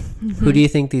February. Who do you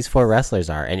think these 4 wrestlers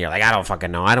are? And you're like, I don't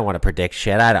fucking know. I don't want to predict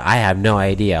shit. I have no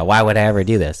idea. Why would I ever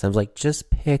do this? I was like,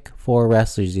 just pick 4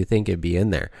 wrestlers you think would be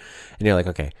in there. And you're like,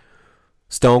 okay,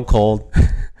 Stone Cold,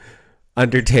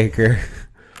 Undertaker,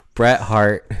 Bret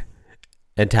Hart,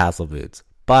 and Tassel Boots.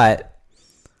 But,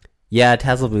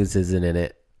 Tassel Boots isn't in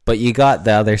it. But you got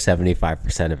the other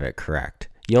 75% of it correct.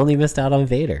 You only missed out on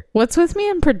Vader. What's with me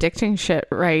and predicting shit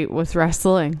right with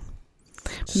wrestling?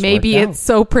 Maybe it's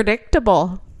so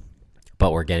predictable.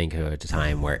 But we're getting to a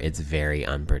time where it's very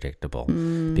unpredictable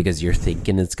because you're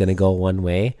thinking it's going to go one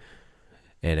way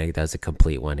and it does a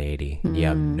complete 180. And you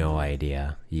have no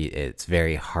idea. It's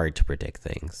very hard to predict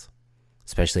things,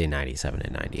 especially in 97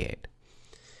 and 98.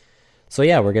 So,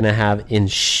 we're going to have in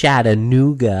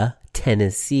Chattanooga,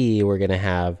 Tennessee, we're going to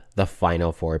have the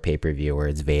Final Four pay-per-view where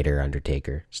it's Vader,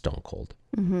 Undertaker, Stone Cold,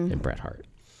 and Bret Hart.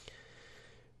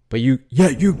 But you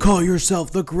call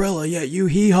yourself the gorilla, yet you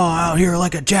hee-haw out here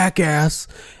like a jackass.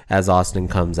 As Austin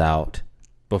comes out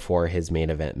before his main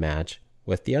event match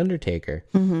with the Undertaker.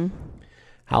 Mm-hmm.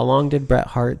 How long did Bret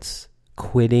Hart's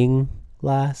quitting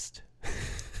last?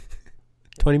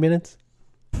 20 minutes?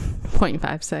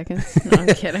 0.5 seconds. No, I'm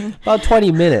kidding. About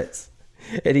 20 minutes.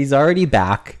 And he's already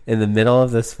back in the middle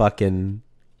of this fucking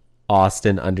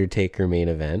Austin Undertaker main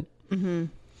event. Mm-hmm.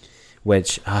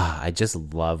 Which I just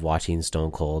love watching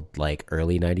Stone Cold like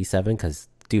early 97 because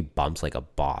dude bumps like a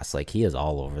boss. Like he is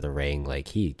all over the ring. Like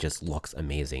he just looks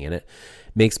amazing. And it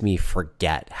makes me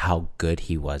forget how good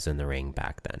he was in the ring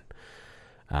back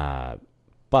then.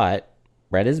 But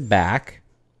Bret is back.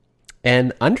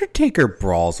 And Undertaker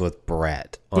brawls with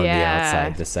Bret on the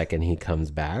outside the second he comes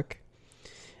back.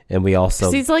 And we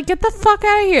also... He's like, get the fuck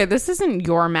out of here. This isn't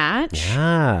your match.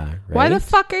 Yeah, right? Why the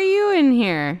fuck are you in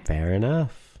here? Fair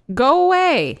enough. Go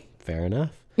away. Fair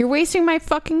enough. You're wasting my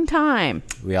fucking time.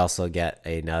 We also get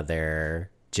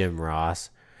another Jim Ross.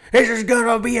 This is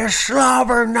gonna be a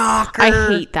slobber knocker. I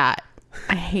hate that.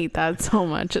 I hate that so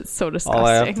much. It's so disgusting. All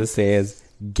I have to say is,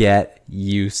 get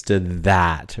used to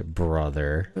that,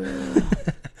 brother.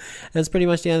 That's pretty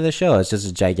much the end of the show. It's just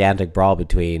a gigantic brawl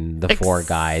between the four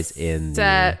guys in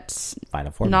the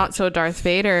Final Four. Not so Darth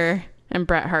Vader and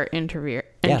Bret Hart interfere.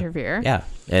 Yeah.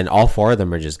 And all four of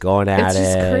them are just going at It's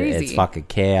just it. crazy. It's fucking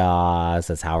chaos.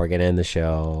 That's how we're going to end the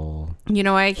show. You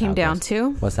know what I came down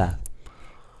to? What's that?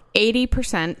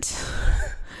 80%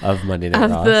 Of Monday Night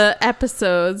Raw. of the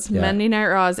episodes, Monday Night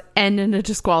Raws, end in a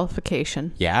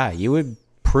disqualification. Yeah, you would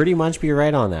pretty much be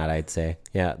right on that, I'd say.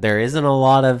 Yeah, there isn't a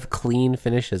lot of clean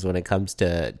finishes when it comes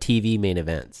to TV main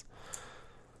events.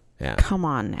 Yeah. Come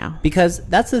on now. Because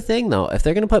that's the thing, though. If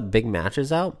they're going to put big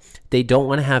matches out, they don't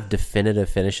want to have definitive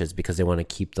finishes because they want to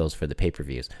keep those for the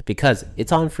pay-per-views. Because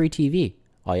it's on free TV.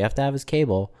 All you have to have is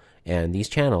cable and these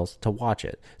channels to watch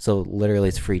it. So literally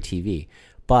it's free TV.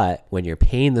 But when you're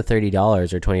paying the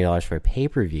 $30 or $20 for a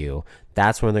pay-per-view,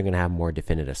 that's when they're going to have more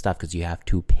definitive stuff because you have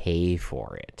to pay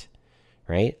for it.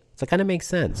 Right? So it kind of makes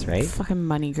sense, right? Fucking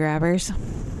money grabbers.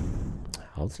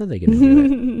 How else are they going to do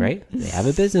it, right? They have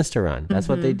a business to run. That's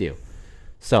what they do.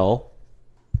 So,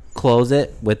 close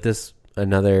it with this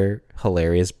another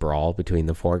hilarious brawl between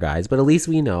the four guys. But at least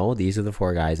we know these are the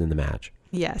four guys in the match.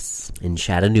 Yes. In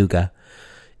Chattanooga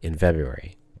in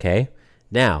February. Okay?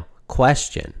 Now,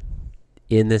 question.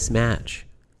 In this match,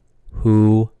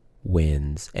 who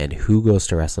wins and who goes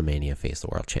to WrestleMania face the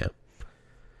world champ?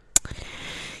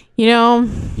 You know,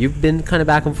 you've been kind of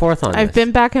back and forth on this. I've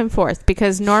been back and forth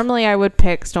because normally I would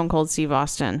pick Stone Cold Steve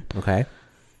Austin. Okay.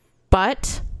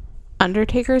 But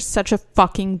Undertaker's such a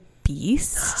fucking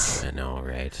beast. I know,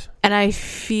 right? And I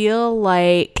feel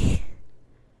like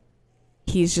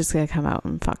he's just going to come out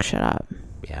and fuck shit up.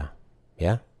 Yeah.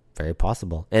 Yeah. Very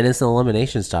possible. And it's an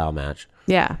elimination style match.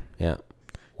 Yeah. Yeah.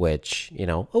 Which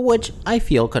I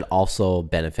feel could also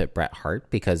benefit Bret Hart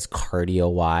because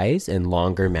cardio-wise and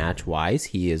longer match-wise,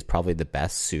 he is probably the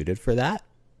best suited for that.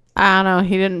 I don't know.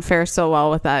 He didn't fare so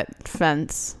well with that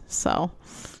fence, so.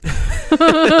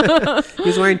 He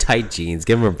was wearing tight jeans.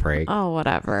 Give him a break. Oh,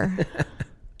 whatever.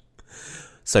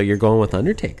 So you're going with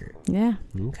Undertaker? Yeah.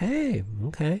 Okay.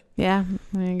 Yeah. I'm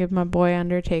going to give my boy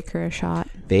Undertaker a shot.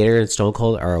 Vader and Stone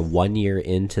Cold are 1 year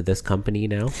into this company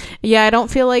now? Yeah, I don't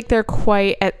feel like they're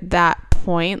quite at that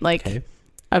point,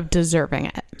 of deserving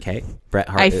it. Okay. Bret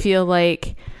Hart. I feel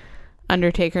like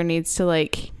Undertaker needs to,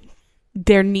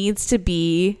 there needs to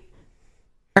be,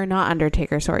 or not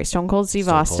Undertaker, sorry, Stone Cold Steve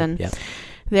Austin. Yep.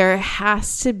 There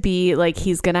has to be,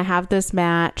 he's going to have this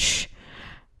match.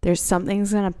 There's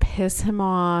something's going to piss him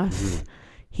off. Mm.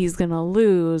 He's going to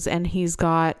lose, and he's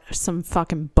got some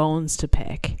fucking bones to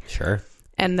pick. Sure.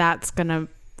 And that's going to,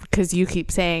 because you keep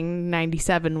saying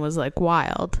 97 was,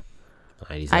 wild.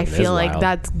 97 I feel like wild.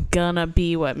 that's going to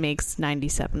be what makes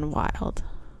 97 wild.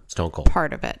 Stone Cold.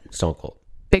 Part of it. Stone Cold.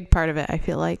 Big part of it, I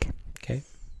feel like.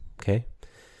 Okay.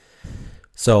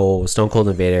 So, Stone Cold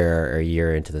and Vader are a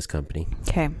year into this company.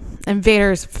 Okay. And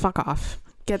Vader's fuck off.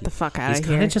 Get the fuck out of here. He's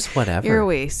kind of just whatever. You're a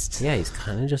waste. Yeah, he's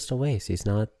kind of just a waste. He's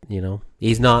not,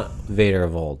 he's not Vader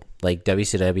of old. Like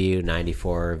WCW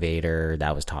 94 Vader,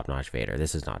 that was top-notch Vader.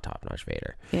 This is not top-notch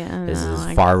Vader. Yeah, this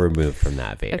is far removed from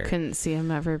that Vader. I couldn't see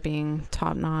him ever being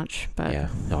top-notch, but... Yeah.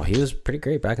 No, he was pretty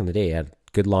great back in the day. He had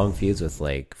good long feuds with,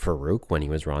 Farouk when he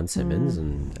was Ron Simmons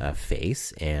and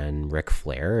Face and Ric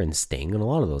Flair and Sting and a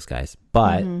lot of those guys.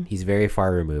 But he's very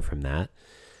far removed from that.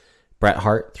 Bret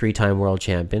Hart, 3-time world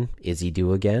champion. Is he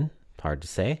due again? Hard to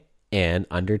say. And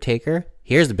Undertaker,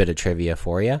 here's a bit of trivia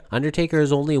for you. Undertaker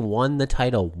has only won the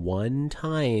title one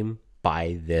time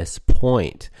by this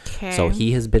point. Okay. So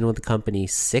he has been with the company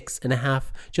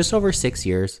just over 6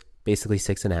 years, basically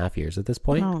 6.5 years at this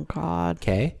point. Oh, God.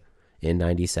 Okay. In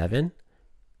 97.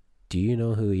 Do you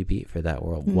know who he beat for that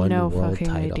world No world fucking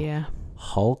title? idea.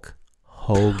 Hulk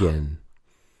Hogan.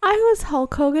 I was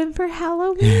Hulk Hogan for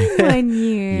Halloween one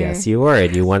year. Yes, you were.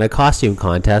 And you won a costume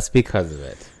contest because of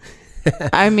it.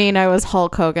 I mean, I was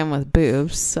Hulk Hogan with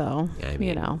boobs, so,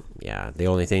 Yeah, the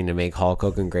only thing to make Hulk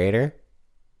Hogan greater,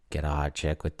 get a hot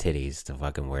chick with titties to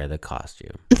fucking wear the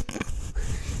costume.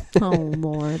 Oh,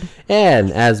 Lord.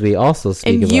 And as we also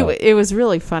speak about... it was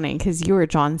really funny because you were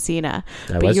John Cena,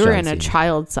 but you were in a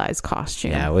child-size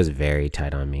costume. Yeah, it was very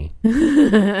tight on me.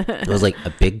 It was like a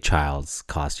big child's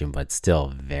costume, but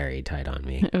still very tight on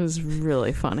me. It was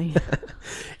really funny.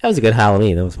 That was a good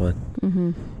Halloween. That was fun.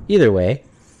 Mm-hmm. Either way,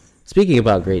 speaking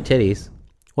about great titties,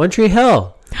 One Tree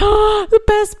Hill. The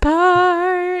best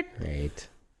part. Right.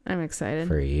 I'm excited.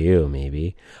 For you,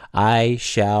 maybe. I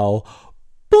Shall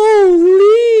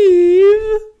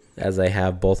Bo-Lieve. As I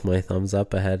have both my thumbs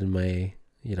up ahead in my,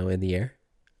 in the air.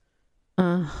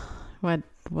 What?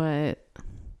 I'm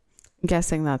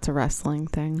guessing that's a wrestling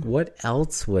thing. What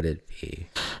else would it be?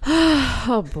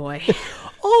 Oh, boy.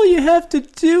 All you have to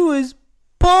do is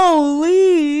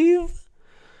Bo-Lieve.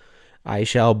 I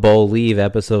Shall Bo-Lieve,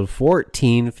 episode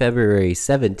 14, February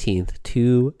 17th,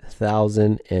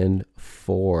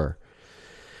 2004.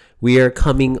 We are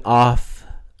coming off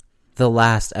the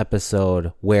last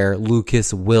episode where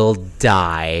Lucas will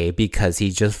die because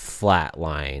he just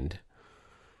flatlined.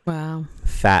 Wow.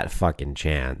 Fat fucking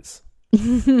chance.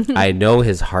 I know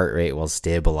his heart rate will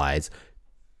stabilize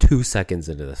 2 seconds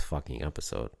into this fucking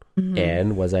episode. Mm-hmm.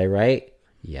 And was I right?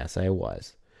 Yes, I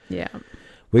was. Yeah.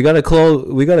 We got a code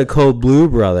blue,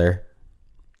 brother.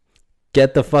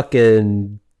 Get the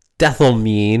fucking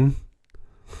Dethamine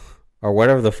or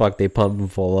whatever the fuck they pump him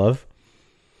full of.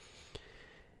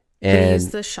 And they use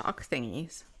the shock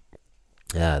thingies.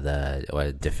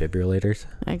 The defibrillators?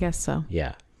 I guess so.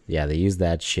 Yeah. Yeah, they use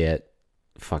that shit.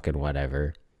 Fucking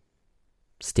whatever.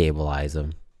 Stabilize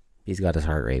him. He's got his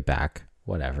heart rate back.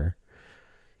 Whatever.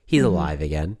 He's alive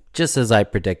again. Just as I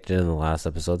predicted in the last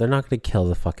episode, they're not going to kill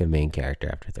the fucking main character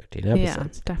after 13 episodes. Yeah,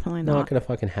 it's definitely not. Not going to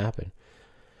fucking happen.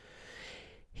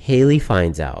 Haley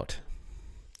finds out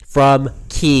from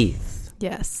Keith.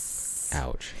 Yes.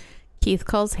 Ouch. Keith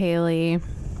calls Haley.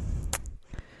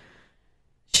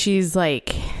 She's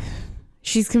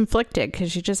conflicted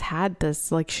because she just had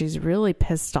this, she's really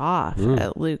pissed off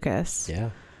at Lucas.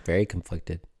 Yeah, very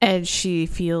conflicted. And she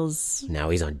feels... Now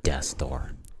he's on death's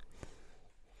door.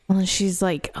 And she's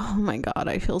like, oh my God,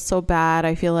 I feel so bad.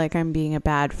 I feel like I'm being a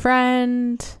bad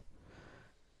friend.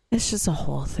 It's just a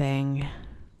whole thing.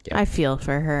 Yep. I feel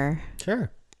for her.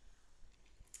 Sure.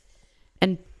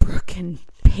 And Brooke and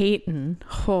Peyton.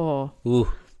 Oh.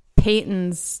 Ooh.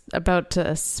 Peyton's about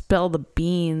to spill the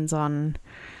beans on,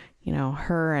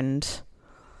 her and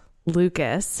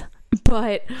Lucas.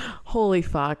 But holy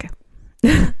fuck.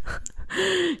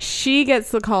 She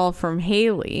gets the call from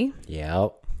Haley.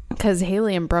 Yep. Because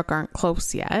Haley and Brooke aren't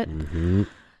close yet. Mm-hmm.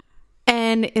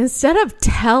 And instead of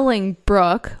telling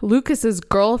Brooke, Lucas's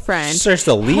girlfriend, starts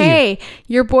to leave. Hey,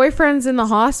 your boyfriend's in the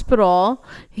hospital.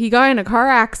 He got in a car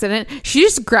accident. She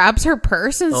just grabs her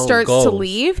purse and starts to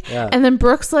leave. Yeah. And then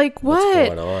Brooke's like, what?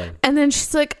 What's going on? And then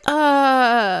she's like,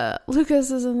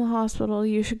 Lucas is in the hospital.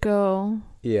 You should go.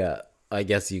 Yeah. I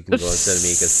guess you can go instead of me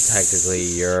because technically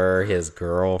you're his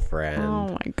girlfriend. Oh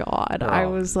my God. I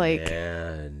was like,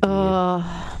 man,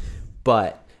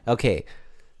 But, okay,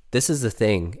 this is the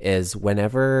thing, is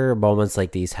whenever moments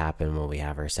like these happen, when we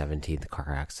have our 17th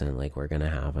car accident, like we're going to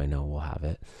have, I know we'll have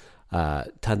it,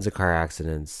 tons of car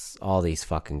accidents, all these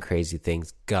fucking crazy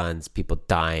things, guns, people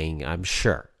dying, I'm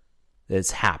sure.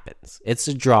 This happens. It's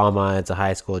a drama. It's a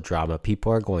high school drama.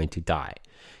 People are going to die.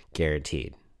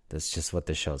 Guaranteed. That's just what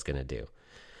the show's going to do.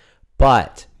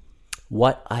 But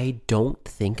what I don't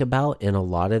think about in a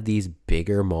lot of these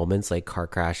bigger moments like car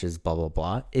crashes, blah, blah,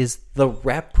 blah, is the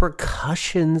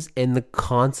repercussions and the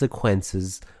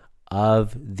consequences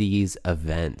of these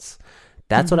events.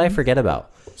 That's what I forget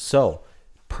about. So,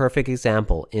 perfect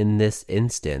example in this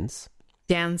instance.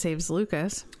 Dan saves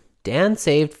Lucas. Dan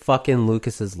saved fucking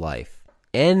Lucas's life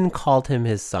and called him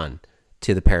his son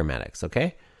to the paramedics,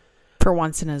 okay? For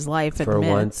once in his life, For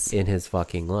once in his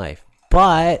fucking life.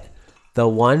 But the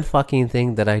one fucking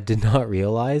thing that I did not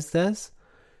realize this,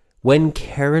 when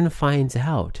Karen finds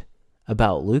out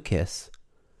about Lucas,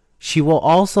 she will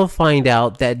also find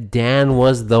out that Dan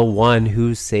was the one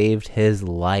who saved his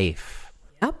life.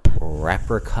 Yep.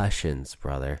 Repercussions,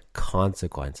 brother.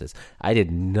 Consequences.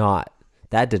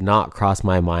 That did not cross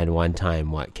my mind one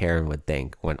time what Karen would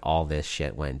think when all this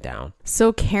shit went down.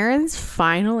 So Karen's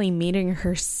finally meeting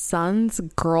her son's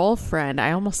girlfriend.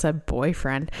 I almost said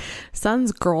boyfriend.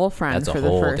 Son's girlfriend. That's for a the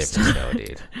whole first different time. show,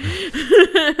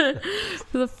 dude.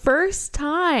 For the first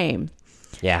time.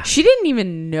 Yeah. She didn't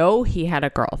even know he had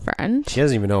a girlfriend. She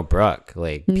doesn't even know Brooke.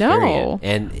 Like, No. period.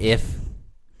 And if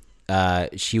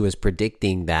she was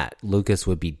predicting that Lucas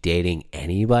would be dating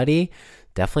anybody,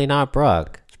 definitely not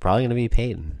Brooke. It's probably going to be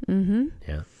Peyton. Mm-hmm.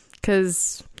 Yeah.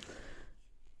 Because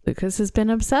Lucas has been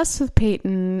obsessed with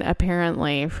Peyton,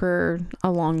 apparently, for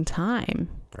a long time.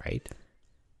 Right.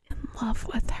 In love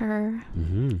with her.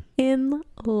 Mm-hmm. In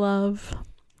love.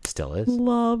 Still is.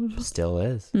 Love. Still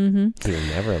is. Mm-hmm. He will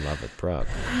never love with Brooke.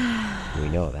 We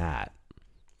know that.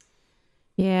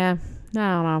 Yeah. I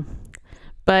don't know.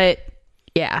 But,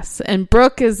 yes. And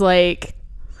Brooke is like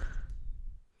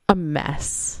a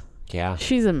mess. Yeah.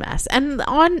 She's a mess. And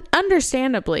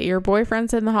understandably, your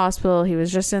boyfriend's in the hospital. He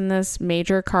was just in this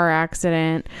major car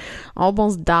accident,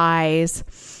 almost dies.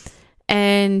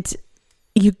 And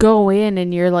you go in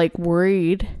and you're like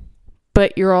worried,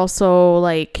 but you're also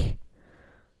like,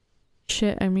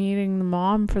 shit, I'm meeting the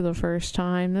mom for the first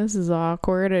time. This is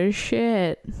awkward as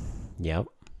shit. Yep.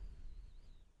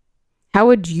 How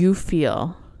would you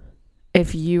feel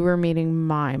if you were meeting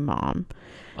my mom?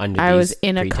 I was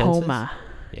in a coma.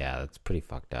 Yeah, that's pretty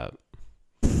fucked up.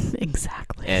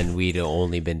 Exactly. And we'd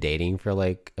only been dating for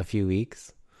like a few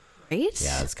weeks. Right?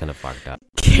 Yeah, it's kind of fucked up.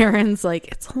 Karen's like,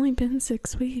 it's only been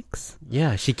 6 weeks.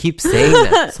 Yeah, she keeps saying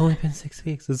that. It's only been 6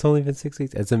 weeks. It's only been 6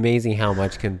 weeks. It's amazing how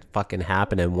much can fucking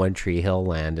happen in One Tree Hill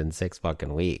land in 6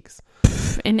 fucking weeks.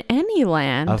 In any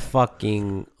land. A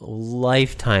fucking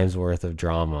lifetime's worth of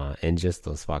drama in just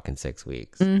those fucking 6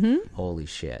 weeks. Mm-hmm. Holy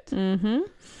shit. Mm-hmm.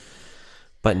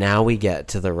 But now we get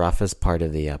to the roughest part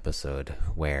of the episode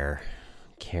where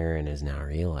Karen is now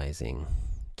realizing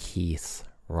Keith's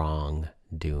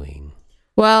wrongdoing.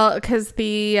 Well, because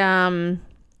the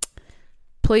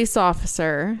police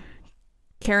officer,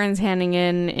 Karen's handing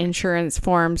in insurance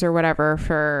forms or whatever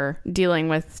for dealing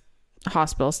with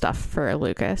hospital stuff for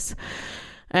Lucas.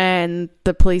 And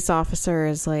the police officer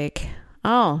is like,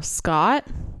 oh, Scott,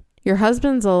 your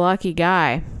husband's a lucky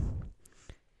guy.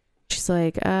 She's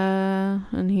like,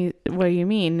 and he, what do you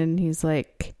mean? And he's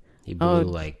like, he blew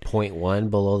like 0.1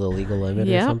 below the legal limit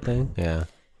or something. Yeah.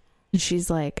 And she's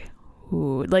like,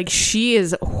 ooh, like she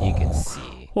is. You can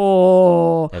see.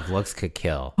 Oh. If looks could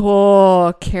kill.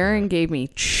 Oh, Karen gave me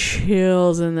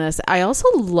chills in this. I also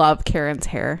love Karen's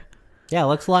hair. Yeah, it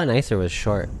looks a lot nicer with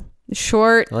short.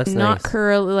 Short, not nice.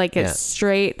 curly, like it's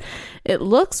straight. It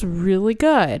looks really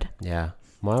good. Yeah.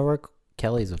 Moira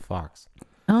Kelly's a fox.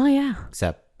 Oh, yeah.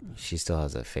 Except she still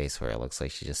has a face where it looks like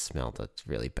she just smelled a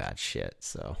really bad shit.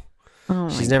 So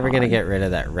She's never going to get rid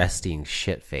of that resting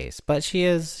shit face. But she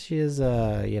is,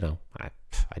 I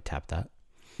tapped that.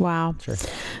 Wow. Sure.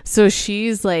 So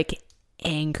she's like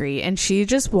angry and she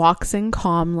just walks in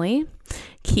calmly.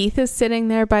 Keith is sitting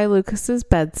there by Lucas's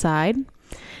bedside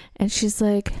and she's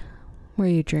like, were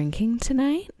you drinking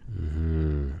tonight?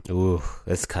 Mm-hmm. Ooh,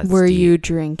 this cuts Were deep. you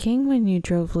drinking when you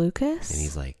drove Lucas? And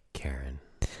he's like, Karen,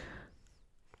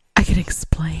 I can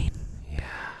explain.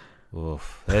 Yeah.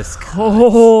 Oof. This cuts.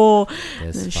 Oh. This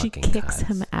And then she fucking kicks cuts.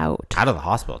 him out. Out of the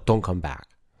hospital. Don't come back.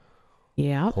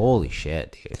 Yeah. Holy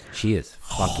shit, dude. She is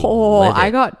fucking Oh, livid.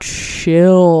 I got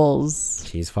chills.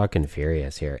 She's fucking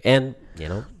furious here. And,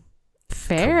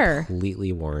 Fair.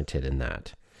 completely warranted in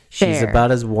that. She's Fair.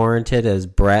 about as warranted as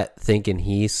Brett thinking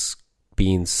he's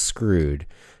being screwed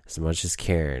as much as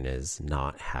Karen is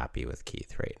not happy with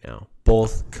Keith right now.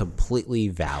 Both completely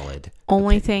valid.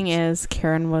 Only opinions. thing is,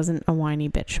 Karen wasn't a whiny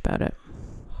bitch about it.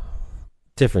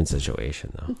 Different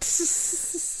situation, though.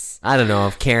 I don't know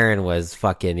if Karen was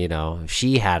fucking, if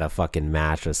she had a fucking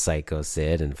match with Psycho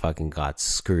Sid and fucking got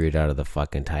screwed out of the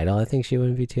fucking title, I think she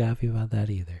wouldn't be too happy about that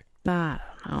either. I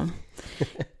don't know.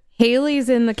 Haley's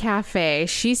in the cafe.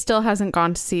 She still hasn't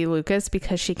gone to see Lucas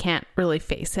because she can't really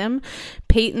face him.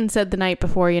 Peyton said the night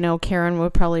before, Karen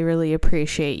would probably really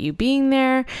appreciate you being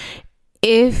there.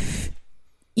 If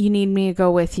you need me to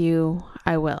go with you,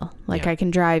 I will. I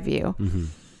can drive you. Mm-hmm.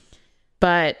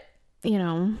 But,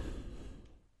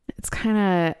 it's kind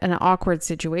of an awkward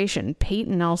situation.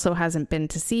 Peyton also hasn't been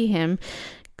to see him.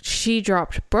 She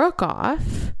dropped Brooke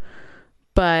off,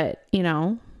 but,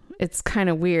 it's kind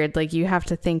of weird. You have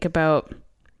to think about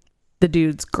the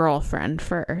dude's girlfriend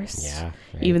first. Yeah.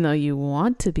 Right. Even though you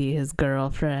want to be his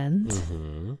girlfriend.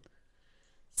 Mm-hmm.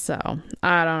 So,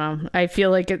 I don't know. I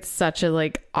feel like it's such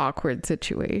a, awkward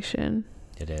situation.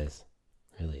 It is.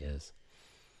 It really is.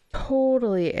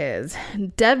 Totally is.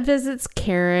 Deb visits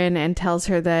Karen and tells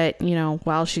her that,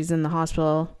 while she's in the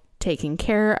hospital taking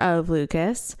care of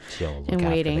Lucas and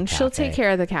waiting, she'll take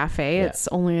care of the cafe. Yeah. It's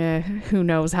only who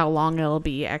knows how long it'll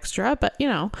be extra, but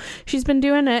she's been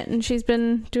doing it and she's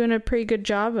been doing a pretty good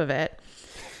job of it.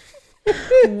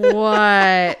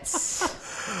 What?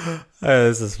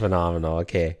 This is phenomenal.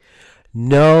 Okay.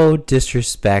 No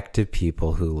disrespect to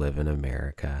people who live in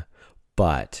America,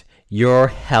 but your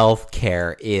health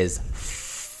care is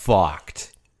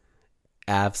fucked.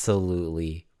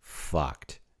 Absolutely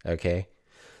fucked. Okay?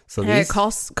 So it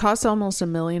costs almost $1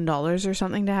 million or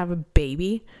something to have a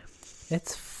baby.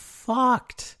 It's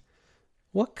fucked.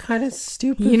 What kind of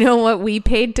stupid... You know what we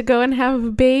paid to go and have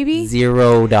a baby?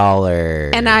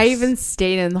 $0. And I even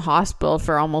stayed in the hospital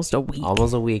for almost a week.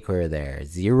 Almost a week we were there.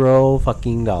 $0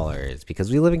 fucking dollars. Because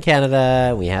we live in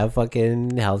Canada. We have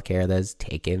fucking healthcare that's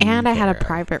taken And I had a care of.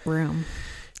 private room.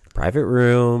 Private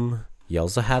room. You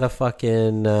also had a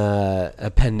fucking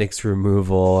appendix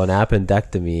removal, an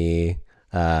appendectomy.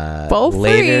 Both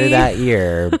later free. That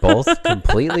year, both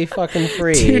completely fucking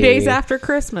free. 2 days after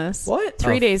Christmas. What?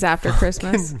 3 days after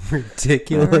Christmas.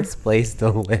 Ridiculous place to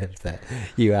live that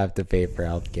you have to pay for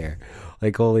healthcare.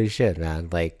 Like, holy shit, man.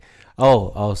 Like,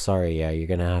 oh, sorry. Yeah, you're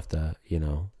gonna have to.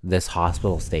 This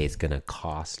hospital stay is gonna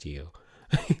cost you.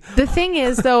 The thing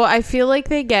is, though, I feel like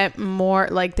they get more.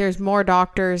 Like, there's more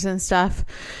doctors and stuff,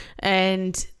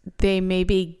 and they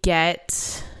maybe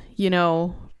get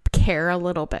care a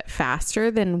little bit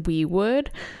faster than we would.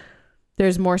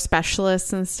 There's more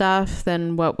specialists and stuff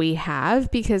than what we have,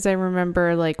 because I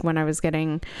remember like when I was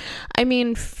getting, I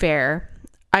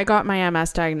got my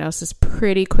MS diagnosis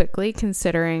pretty quickly,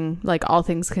 considering, like, all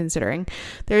things considering.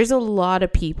 There's a lot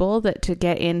of people that to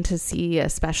get in to see a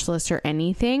specialist or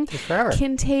anything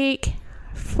can take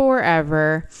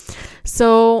forever.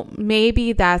 So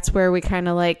maybe that's where we kind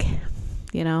of like,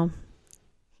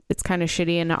 it's kind of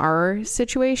shitty in our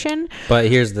situation. But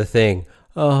here's the thing.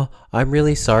 Oh, I'm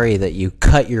really sorry that you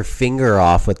cut your finger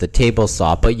off with the table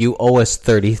saw, but you owe us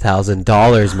 $30,000,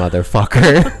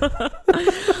 motherfucker.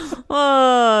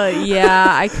 Oh,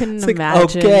 yeah, I couldn't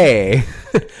imagine. Okay.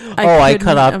 I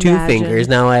cut off 2 fingers.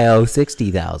 Now I owe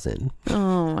 $60,000.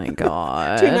 Oh my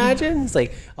God. Do you imagine? It's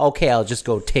like, okay, I'll just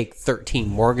go take 13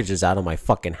 mortgages out of my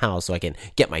fucking house so I can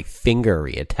get my finger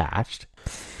reattached.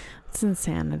 It's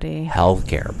insanity.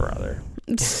 Healthcare, brother.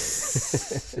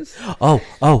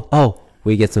 Oh.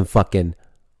 We get some fucking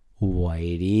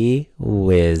whitey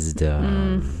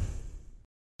wisdom.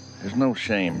 There's no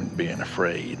shame in being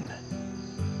afraid.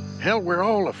 Hell, we're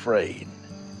all afraid.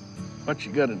 What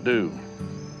you gotta do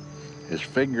is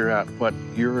figure out what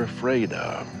you're afraid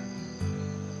of.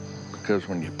 Because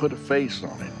when you put a face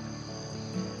on it,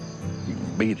 you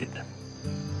can beat it.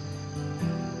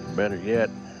 Better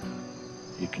yet,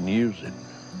 you can use it.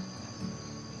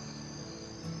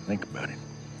 Think about it.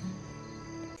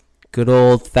 Good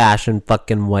old-fashioned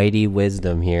fucking whitey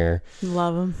wisdom here.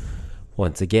 Love him.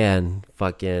 Once again,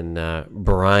 fucking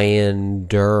Brian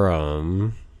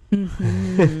Durham.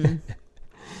 Mm-hmm.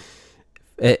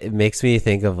 It makes me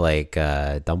think of like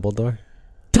Dumbledore.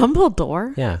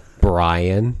 Dumbledore? Yeah,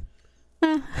 Brian.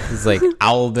 It's like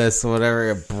Albus,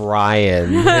 whatever.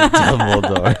 Brian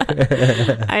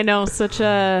Dumbledore. I know, such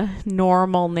a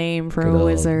normal name for a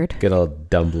wizard. Good old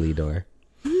Dumbledore.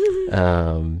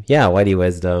 Yeah, Whitey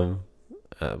wisdom.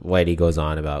 Whitey goes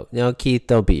on about, Keith,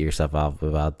 don't beat yourself up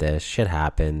about this. Shit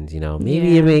happened. Maybe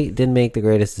you didn't make the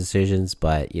greatest decisions,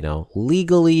 but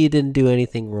legally you didn't do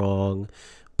anything wrong.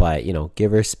 But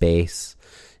give her space.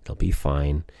 It'll be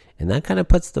fine. And that kind of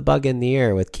puts the bug in the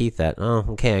air with Keith that,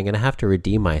 okay, I'm going to have to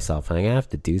redeem myself. And I'm going to have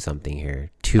to do something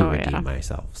here to redeem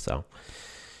myself. So,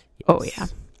 yes. Oh, yeah.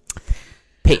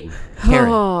 Peyton,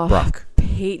 Karen, Brooke.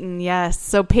 Peyton, yes.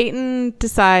 So Peyton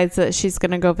decides that she's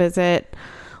going to go visit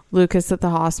Lucas at the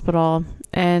hospital.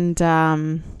 And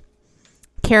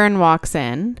Karen walks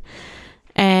in.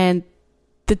 And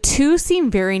the two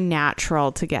seem very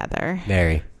natural together.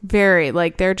 Very.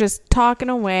 Like, they're just talking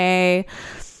away.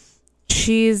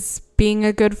 She's being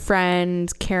a good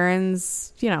friend.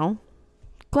 Karen's,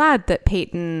 glad that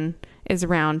Peyton is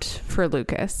around for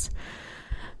Lucas.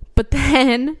 But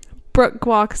then Brooke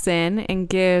walks in and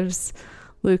gives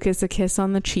Lucas a kiss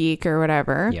on the cheek or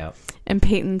whatever. Yep. And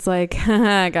Peyton's like,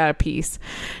 I got a piece.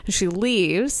 And she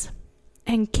leaves.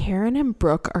 And Karen and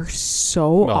Brooke are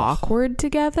so awkward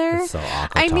together. It's so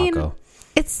awkward.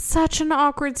 It's such an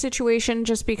awkward situation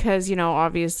just because,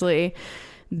 obviously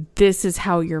this is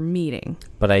how you're meeting.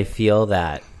 But I feel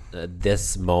that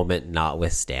this moment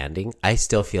notwithstanding, I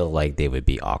still feel like they would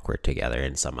be awkward together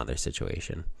in some other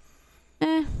situation.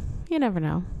 You never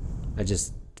know. I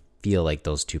just feel like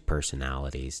those two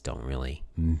personalities don't really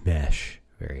mesh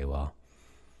very well.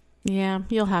 Yeah,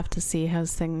 you'll have to see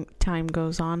as time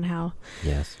goes on how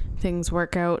things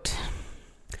work out.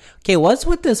 Okay, what's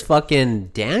with this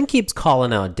fucking... Dan keeps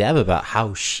calling out Deb about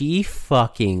how she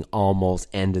fucking almost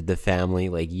ended the family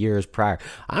like years prior.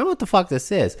 I don't know what the fuck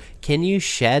this is. Can you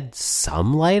shed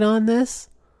some light on this?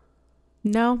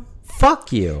 No.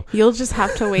 Fuck you. You'll just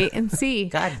have to wait and see.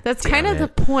 God That's damn kind of it.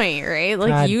 the point, right? Like,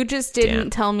 God you just didn't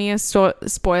tell me a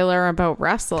spoiler about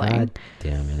wrestling. God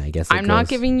damn it. I guess I'm not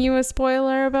giving you a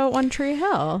spoiler about One Tree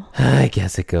Hill. I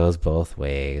guess it goes both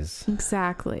ways.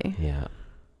 Exactly. Yeah.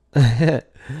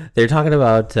 They're talking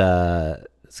about...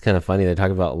 it's kind of funny. They're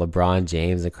talking about LeBron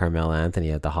James and Carmelo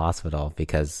Anthony at the hospital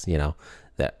because, you know,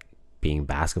 that being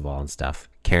basketball and stuff.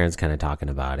 Karen's kind of talking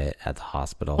about it at the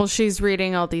hospital. Well, she's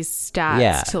reading all these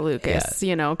stats to Lucas,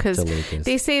 you know, because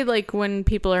they say, like, when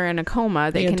people are in a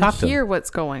coma, they can hear what's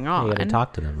going on. You gotta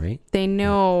talk to them, right? They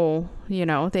know, you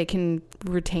know, they can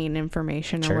retain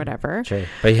information or whatever. Sure.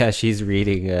 But yeah, she's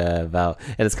reading about,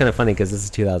 and it's kind of funny because this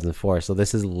is 2004. So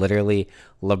this is literally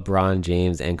LeBron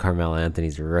James and Carmelo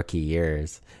Anthony's rookie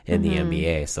years in the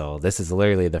NBA. So this is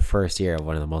literally the first year of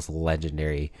one of the most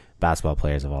legendary basketball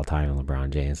players of all time, LeBron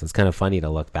James. It's kind of funny to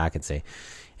look back and say,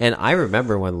 and I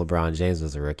remember when LeBron James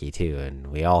was a rookie too, and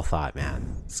we all thought,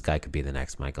 man, this guy could be the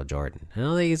next Michael Jordan. I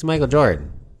don't think he's Michael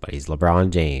Jordan, but he's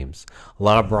LeBron James.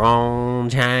 LeBron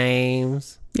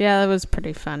James. Yeah, that was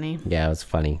pretty funny. Yeah, it was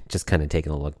funny. Just kind of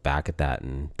taking a look back at that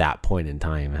and that point in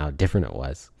time, how different it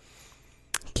was.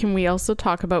 Can we also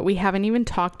talk about, we haven't even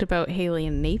talked about Haley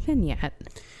and Nathan yet.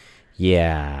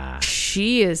 Yeah.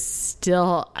 She is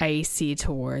still icy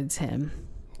towards him.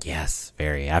 Yes,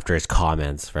 very. After his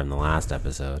comments from the last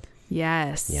episode.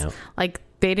 Yes. Yep. Like,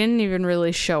 they didn't even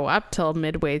really show up till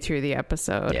midway through the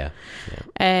episode. Yeah.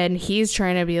 And he's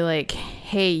trying to be like,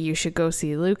 hey, you should go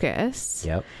see Lucas.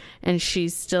 Yep. And she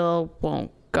still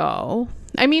won't go.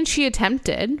 I mean, she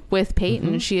attempted with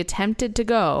Peyton. She attempted to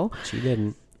go. She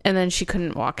didn't. And then she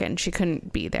couldn't walk in. She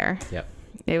couldn't be there. Yep.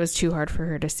 It was too hard for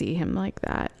her to see him like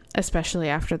that, especially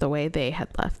after the way they had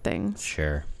left things.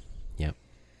 Sure. Yep.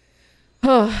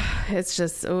 Oh, it's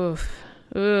just, oof.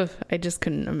 I just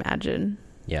couldn't imagine.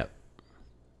 Yep.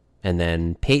 And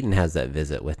then Peyton has that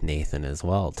visit with Nathan as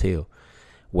well, too,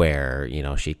 where, you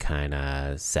know, she kind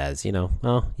of says, you know,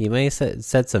 well, you may have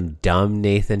said some dumb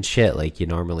Nathan shit like you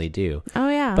normally do. Oh,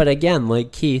 yeah. But again,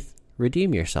 like Keith,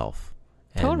 redeem yourself.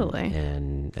 Totally.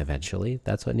 And eventually,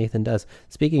 that's what Nathan does.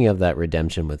 Speaking of that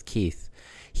redemption with Keith,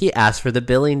 he asked for the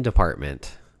billing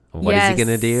department. What is he going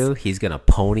to do? He's going to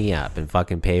pony up and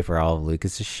fucking pay for all of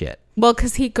Lucas's shit. Well,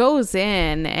 because he goes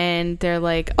in and they're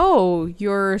like, oh,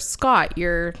 you're Scott.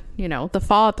 You're, you know, the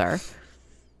father.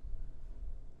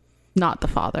 Not the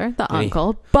father, the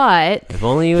uncle. But if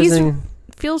only he was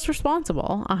feels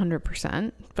responsible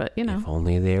 100%. But, you know. If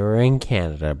only they were in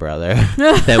Canada, brother.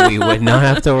 Then we would not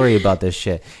have to worry about this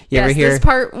shit. This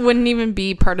part wouldn't even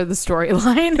be part of the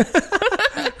storyline.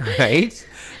 Right?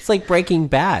 It's like Breaking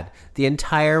Bad. The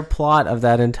entire plot of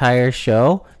that entire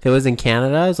show, if it was in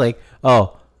Canada, it's like,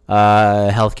 oh,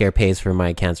 healthcare pays for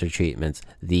my cancer treatments.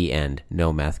 The end.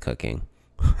 No meth cooking.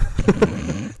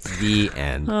 The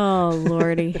end. Oh,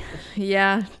 Lordy.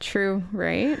 Yeah, true,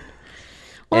 right?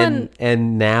 Well,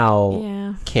 and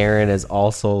now Karen is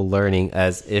also learning,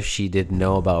 as if she didn't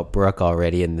know about Brooke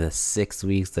already in the 6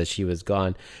 weeks that she was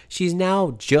gone. She's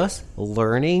now just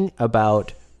learning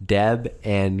about Deb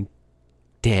and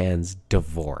Dan's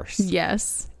divorce.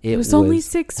 Yes. It was only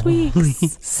 6 weeks. Only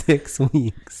 6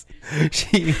 weeks.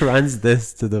 She runs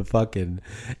this to the fucking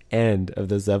end of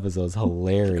this episode. It's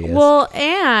hilarious. Well,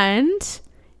 and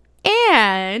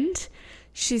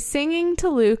she's singing to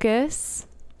Lucas.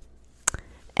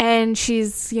 And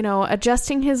she's, you know,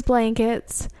 adjusting his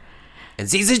blankets. And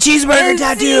sees a cheeseburger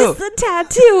tattoo. Sees the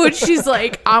tattoo. And she's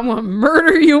like, I'm going to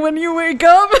murder you when you wake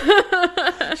up.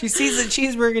 She sees a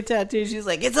cheeseburger tattoo. She's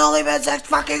like, it's only been 6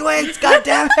 fucking weeks. God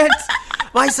damn it.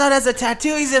 My son has a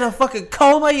tattoo. He's in a fucking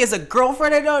coma. He has a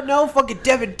girlfriend I don't know. Fucking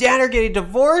Deb and Dan are getting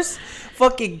divorced.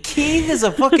 Fucking Keith is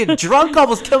a fucking drunk.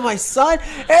 Almost killed my son.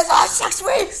 It's all 6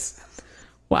 weeks.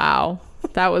 Wow.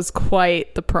 That was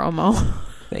quite the promo.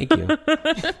 Thank you.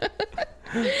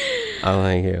 Oh,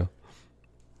 thank you.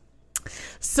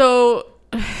 So,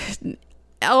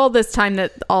 all this time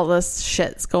that all this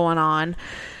shit's going on,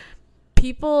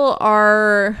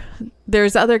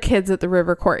 there's other kids at the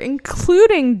River Court,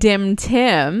 including Dim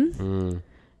Tim,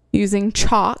 using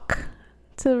chalk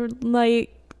to,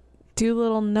 like, do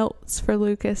little notes for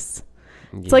Lucas.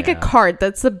 It's like a card.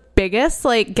 That's the biggest,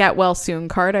 like, get well soon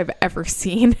card I've ever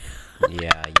seen.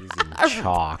 Yeah, using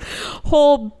chalk.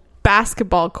 Whole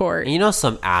basketball court. And you know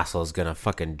some asshole's gonna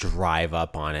fucking drive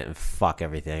up on it and fuck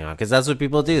everything up, because that's what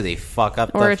people do. They fuck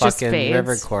up Or the it just fucking fades.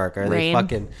 river court, or Rain. they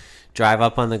fucking drive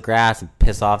up on the grass and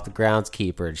piss off the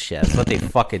groundskeeper and shit. That's what they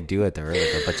fucking do at the river.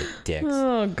 They're a bunch of dicks.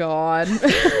 Oh, God.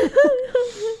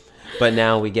 But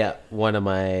now we get one of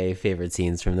my favorite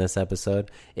scenes from this episode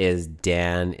is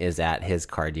Dan is at his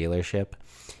car dealership,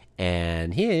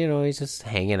 and he's just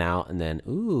hanging out, and then,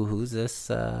 ooh, who's this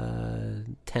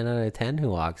 10 out of 10 who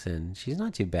walks in? She's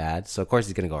not too bad. So of course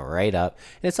he's going to go right up.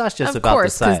 And it's not just about the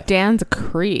because sale. Dan's a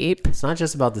creep. It's not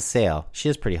just about the sale. She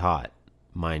is pretty hot,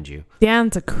 mind you.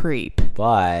 Dan's a creep.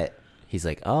 But he's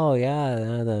like, oh, yeah,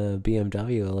 the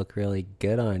BMW will look really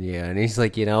good on you. And he's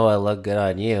like, what look good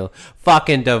on you?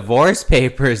 Fucking divorce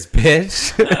papers,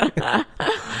 bitch.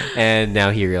 And now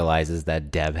he realizes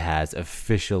that Deb has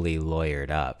officially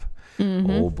lawyered up.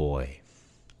 Mm-hmm. Oh, boy.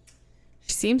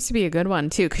 She seems to be a good one,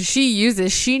 too, because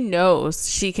she knows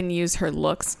she can use her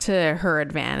looks to her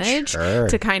advantage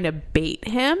to kind of bait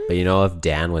him. But if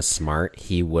Dan was smart,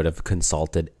 he would have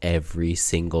consulted every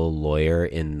single lawyer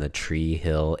in the Tree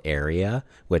Hill area,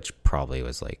 which probably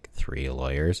was like 3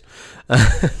 lawyers.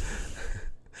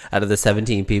 Out of the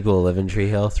 17 people who live in Tree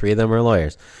Hill, 3 of them are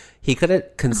lawyers. He could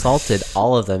have consulted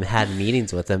all of them, had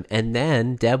meetings with them, and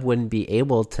then Deb wouldn't be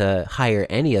able to hire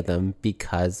any of them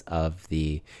because of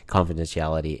the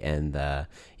confidentiality and the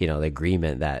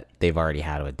agreement that they've already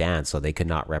had with Dan, so they could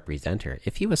not represent her.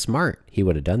 If he was smart, he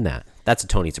would have done that. That's a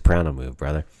Tony Soprano move,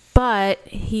 brother. But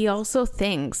he also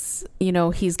thinks,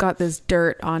 he's got this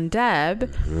dirt on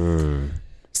Deb.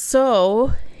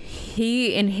 So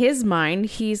in his mind,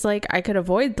 he's like, I could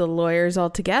avoid the lawyers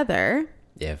altogether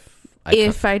if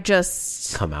I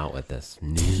just come out with this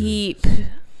keep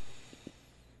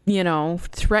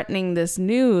threatening this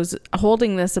news,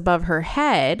 holding this above her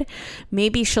head.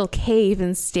 Maybe she'll cave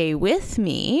and stay with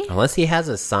me. Unless he has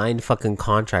a signed fucking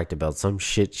contract about some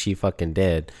shit she fucking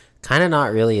did. Kind of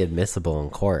not really admissible in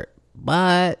court.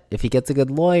 But if he gets a good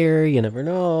lawyer, you never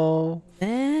know.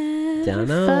 Don't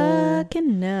know.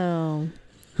 Fucking know.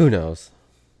 Who knows?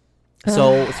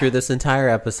 So through this entire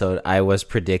episode, I was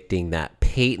predicting that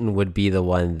Peyton would be the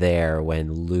one there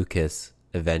when Lucas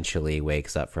eventually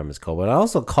wakes up from his coma. But I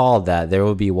also called that there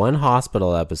will be one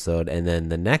hospital episode, and then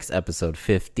the next episode,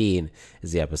 15,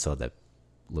 is the episode that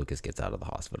Lucas gets out of the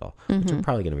hospital, which I'm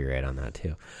probably going to be right on that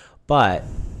too. But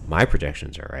my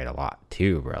predictions are right a lot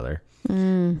too, brother.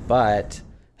 But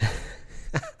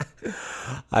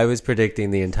I was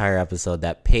predicting the entire episode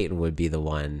that Peyton would be the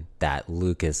one that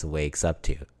Lucas wakes up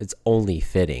to. It's only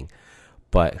fitting.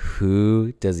 But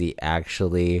who does he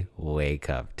actually wake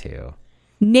up to?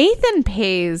 Nathan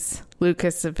pays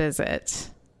Lucas a visit.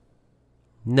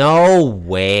 No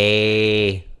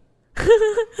way.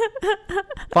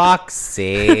 Fuck's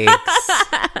sakes.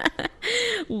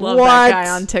 Love that guy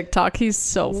on TikTok. He's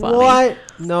so funny. What?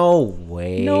 No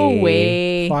way. No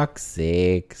way. Fuck's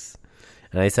sakes.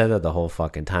 And I said that the whole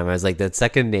fucking time. I was like, the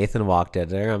second Nathan walked in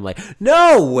there, I'm like,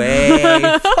 no way.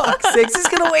 Fuck's sakes. He's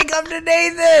going to wake up to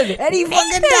Nathan. And he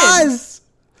fucking does.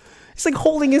 He's like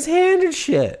holding his hand and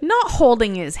shit. Not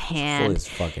holding his hand. His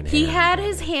fucking He hand, had brother.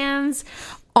 his hands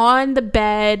on the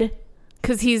bed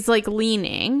because he's like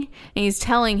leaning, and he's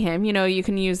telling him, you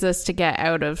can use this to get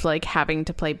out of like having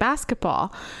to play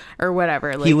basketball or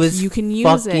whatever. Like, He was you can use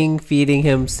fucking feeding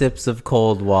him sips of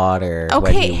cold water when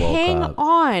Okay, he woke hang up.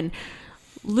 on.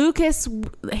 Lucas,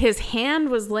 his hand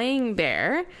was laying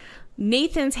there.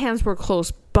 Nathan's hands were close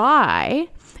by.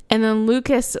 And then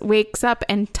Lucas wakes up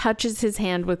and touches his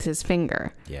hand with his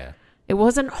finger. Yeah. It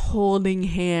wasn't holding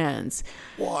hands.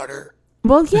 Water.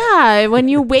 Well, yeah, when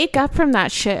you wake up from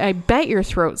that shit, I bet your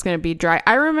throat's going to be dry.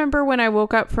 I remember when I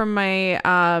woke up from my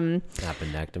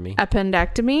appendectomy,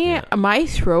 my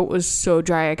throat was so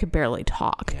dry I could barely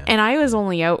talk. Yeah. And I was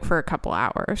only out for a couple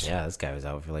hours. Yeah, this guy was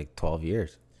out for like 12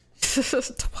 years.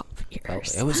 12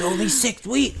 years. It was only 6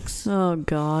 weeks. Oh,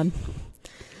 God.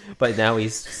 But now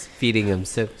he's feeding him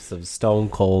sips of stone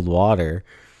cold water.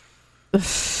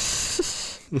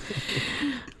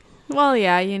 Well,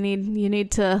 yeah, you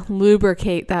need to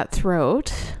lubricate that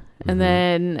throat. And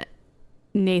then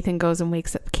Nathan goes and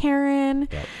wakes up Karen.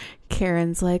 Yep.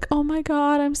 Karen's like, oh my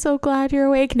God, I'm so glad you're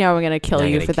awake. Now we're going to kill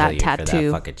you for that tattoo. For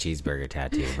that fucking cheeseburger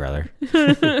tattoo, brother.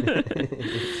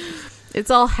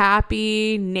 It's all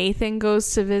happy. Nathan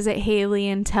goes to visit Haley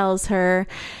and tells her,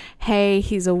 hey,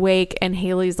 he's awake. And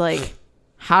Haley's like,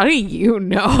 how do you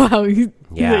know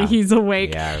that he's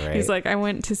awake? Yeah, right. He's like, I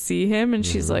went to see him. And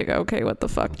she's like, okay, what the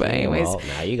fuck? But anyways, well,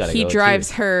 now you gotta he go drives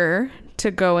too. her to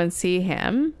go and see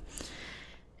him.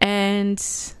 And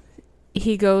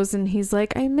he goes and he's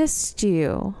like, I missed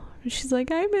you. She's like,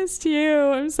 I missed you.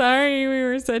 I'm sorry we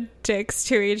were so dicks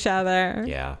to each other.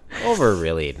 Yeah. Over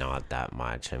really not that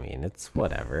much. I mean, it's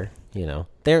whatever. You know,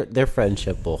 their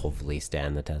friendship will hopefully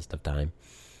stand the test of time.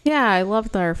 Yeah, I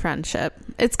love their friendship.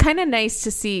 It's kind of nice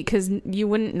to see because you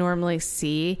wouldn't normally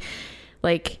see,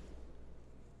 like,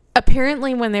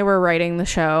 apparently when they were writing the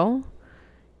show,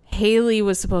 Haley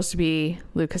was supposed to be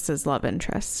Lucas's love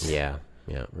interest. Yeah,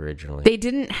 originally. They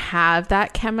didn't have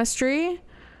that chemistry.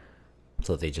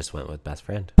 So they just went with best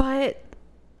friend. But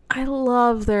I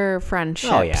love their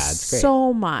friendship it's great.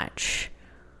 So much.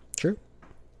 True.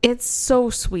 It's so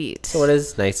sweet. So it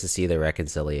is nice to see the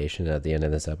reconciliation at the end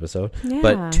of this episode. Yeah.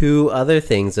 But two other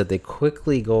things that they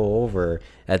quickly go over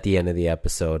at the end of the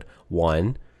episode.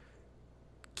 One,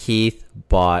 Keith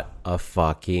bought a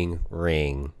fucking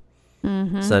ring.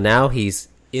 Mm-hmm. So now he's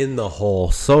in the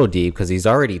hole so deep because he's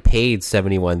already paid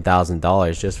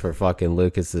 $71,000 just for fucking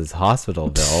Lucas's hospital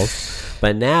bills.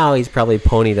 But now he's probably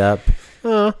ponied up.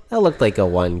 That looked like a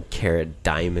 1 carat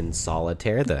diamond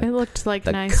solitaire. It looked like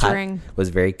a nice cut ring. Was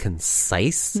very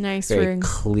concise. Nice very ring.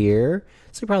 Clear.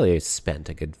 So he probably spent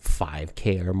a good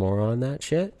 $5,000 or more on that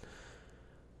shit.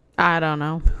 I don't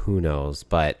know. Who knows?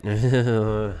 But I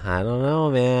don't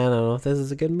know, man. I don't know if this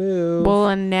is a good move. Well,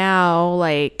 and now,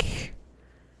 like,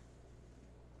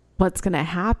 what's going to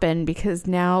happen? Because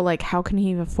now, like, how can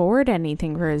he afford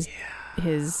anything for his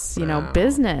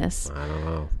business? I don't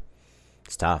know.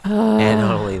 It's tough. And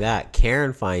not only that,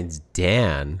 Karen finds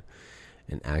Dan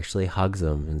and actually hugs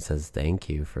him and says, thank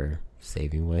you for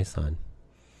saving my son.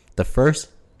 The first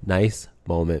nice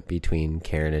moment between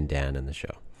Karen and Dan in the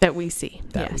show. That we see.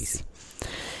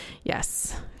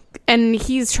 Yes. And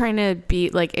he's trying to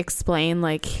explain,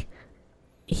 like,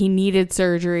 he needed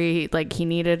surgery, like, he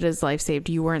needed his life saved.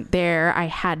 You weren't there. I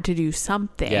had to do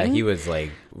something. Yeah, he was,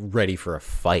 like, ready for a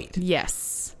fight.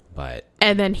 Yes.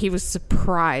 And then he was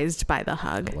surprised by the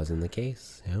hug. That wasn't the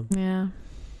case. Yeah.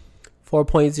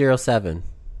 4.07.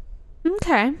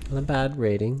 Okay. Not a bad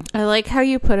rating. I like how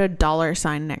you put a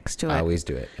 $sign next to it. I always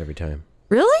do it every time.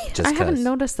 Really? Just I haven't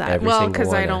noticed that. Well,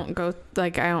 because I don't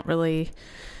really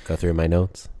go through my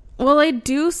notes. Well, I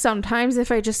do sometimes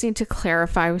if I just need to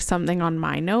clarify something on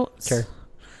my notes. Sure.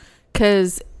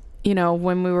 Because,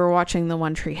 when we were watching the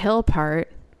One Tree Hill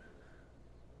part,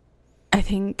 I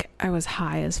think I was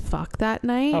high as fuck that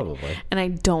night. Probably. And I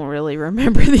don't really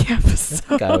remember the episode.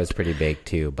 I think I was pretty baked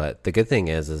too, but the good thing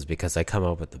is because I come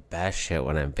up with the best shit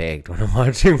when I'm baked when I'm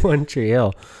watching One Tree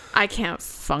Hill. I can't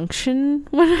function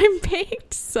when I'm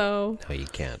baked, so... No, you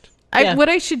can't. What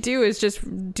I should do is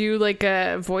just do like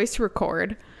a voice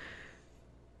record,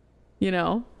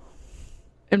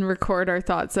 and record our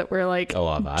thoughts that we're like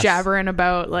jabbering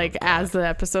about as the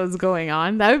episode's going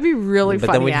on. That would be really funny.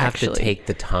 But then we'd have to take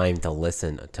the time to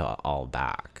listen to all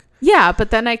back. Yeah, but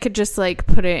then I could just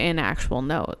put it in actual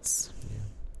notes.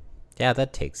 Yeah,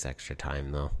 that takes extra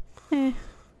time though.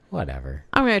 Whatever.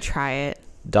 I'm gonna try it.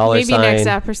 Maybe next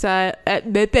episode.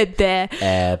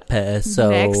 Next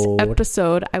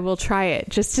episode, I will try it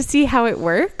just to see how it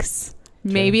works.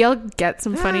 Sure. Maybe I'll get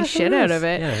some funny shit out of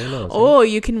it. Yeah, who knows? Oh,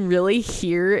 you can really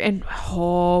hear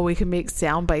we can make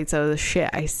sound bites out of the shit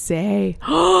I say.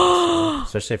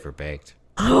 Especially if we're baked.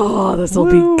 Oh, this will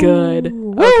be good.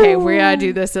 Okay, we gotta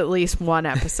do this at least one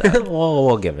episode.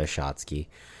 We'll give it a shot, ski.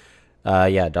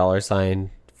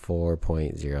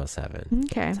 $4.07.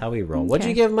 Okay. That's how we roll. What'd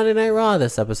you give Monday Night Raw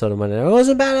this episode of Monday Night Raw? It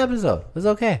wasn't a bad episode. It was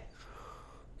okay.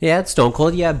 You had Stone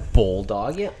Cold, you had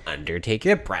Bulldog, you had Undertaker,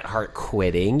 you had Bret Hart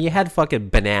quitting, you had fucking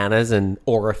bananas and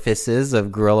orifices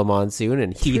of Gorilla Monsoon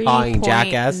and hee-hawing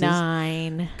jackasses.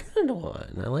 9. Good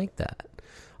one. I like that.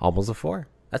 Almost a 4.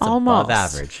 That's almost above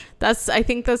average. I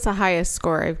think that's the highest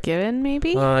score I've given,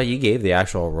 maybe. You gave the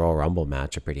actual Royal Rumble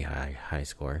match a pretty high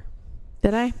score.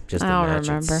 Did I? Just I the don't match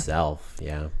remember. itself.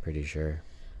 Yeah, pretty sure.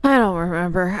 I don't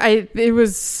remember. It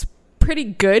was pretty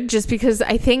good just because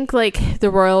I think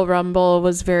the Royal Rumble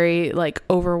was very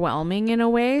overwhelming in a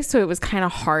way, so it was kind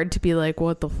of hard to be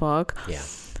what the fuck. Yeah.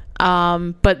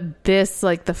 But this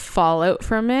the fallout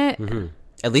from it. Mm-hmm.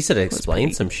 At least it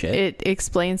explained some shit. It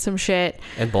explained some shit.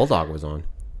 And Bulldog was on.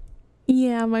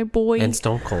 Yeah, my boy. And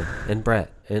Stone Cold and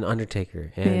Bret and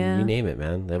Undertaker and you name it,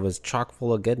 man. It was chock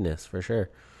full of goodness for sure.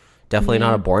 Definitely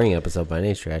not a boring episode by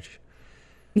any stretch.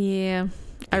 Yeah.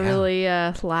 I really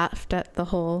laughed at the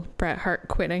whole Bret Hart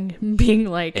quitting, being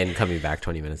and coming back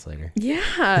 20 minutes later.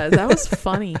 Yeah, that was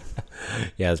funny.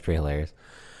 Yeah, it was pretty hilarious.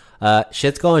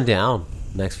 Shit's going down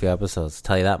next few episodes,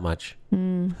 tell you that much.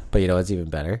 But you know what's even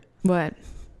better? What?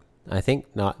 I think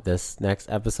not this next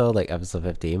episode, episode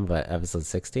 15, but episode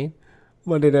 16.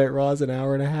 Monday Night Raw is an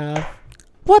hour and a half.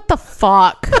 What the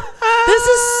fuck? This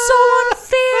is so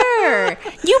unfair. here.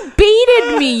 You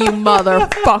baited me, you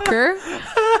motherfucker.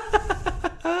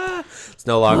 It's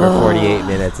no longer 48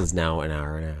 minutes. It's now an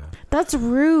hour and a half. That's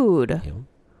rude. Yep.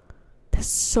 That's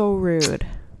so rude.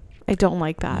 I don't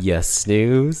like that. You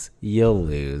snooze, you'll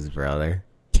lose, brother.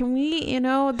 Can we,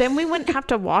 then we wouldn't have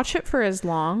to watch it for as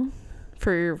long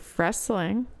for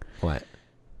wrestling. What?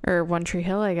 Or One Tree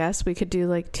Hill, I guess. We could do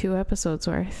like 2 episodes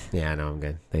worth. Yeah, no, I'm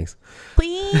good. Thanks.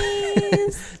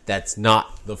 Please. That's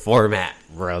not the format,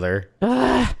 brother.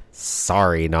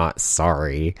 Sorry, not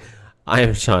sorry. I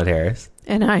am Sean Harris.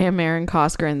 And I am Aaron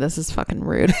Kosker, and this is fucking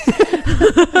rude.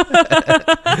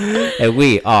 And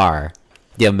we are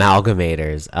the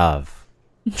amalgamators of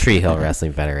Tree Hill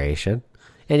Wrestling Federation.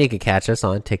 And you can catch us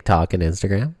on TikTok and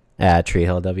Instagram at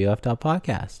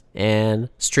treehillwf.podcast. And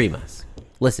stream us.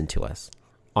 Listen to us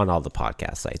on all the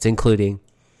podcast sites, including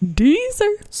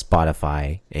Deezer,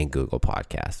 Spotify, and Google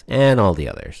Podcasts, and all the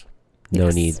others. No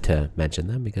Yes. need to mention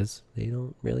them because they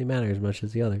don't really matter as much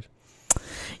as the others.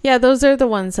 Yeah, those are the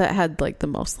ones that had like the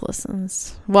most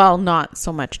listens. Well, not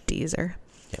so much Deezer.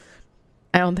 Yeah.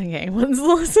 I don't think anyone's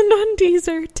listened on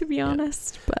Deezer, to be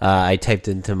honest. But I typed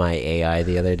into my AI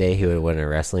the other day who would win a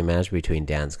wrestling match between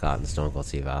Dan Scott and Stone Cold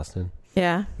Steve Austin.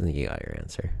 yeah. I think you got your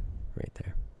answer right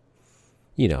there.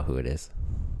 You know who it is.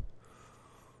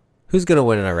 Who's going to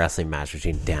win in a wrestling match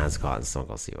between Dan Scott and Stone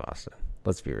Cold Steve Austin?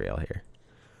 Let's be real here.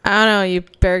 I don't know. You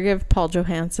better give Paul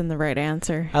Johansson the right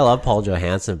answer. I love Paul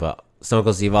Johansson, but Stone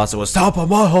Cold Steve Austin will stop a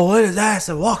mud hole in his ass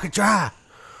and walk it dry.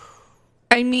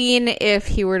 I mean, if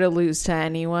he were to lose to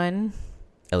anyone.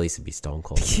 At least it'd be Stone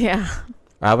Cold. Yeah.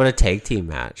 How about a tag team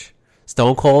match?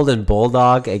 Stone Cold and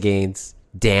Bulldog against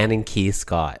Dan and Keith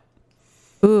Scott.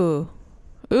 Ooh.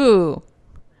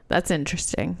 That's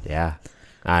interesting. Yeah.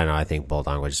 I don't know. I think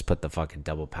Bulldog would just put the fucking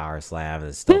double power slam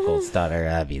and Stone Cold Stutter.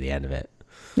 That'd be the end of it.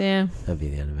 Yeah. That'd be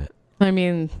the end of it. I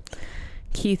mean,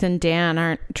 Keith and Dan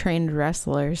aren't trained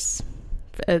wrestlers,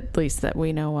 at least that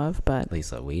we know of. But At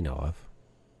least that we know of.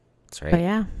 That's right. But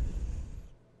yeah.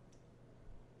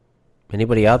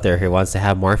 Anybody out there who wants to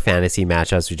have more fantasy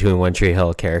matchups between One Tree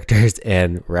Hill characters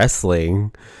and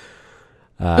wrestling?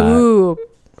 Ooh.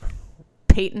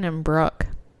 Peyton and Brooke.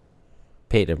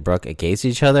 Peyton and Brooke against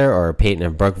each other, or Peyton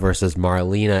and Brooke versus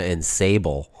Marlena and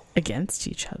Sable? Against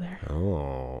each other.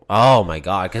 Oh my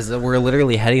God. Because we're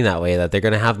literally heading that way, that they're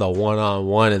going to have the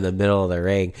one-on-one in the middle of the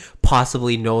ring.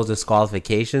 Possibly no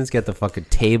disqualifications. Get the fucking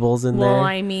tables in there. Well,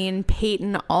 I mean,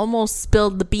 Peyton almost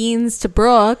spilled the beans to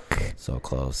Brooke. So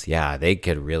close. Yeah, they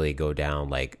could really go down.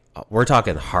 Like, we're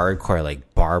talking hardcore,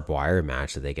 like barbed wire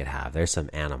match that they could have. There's some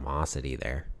animosity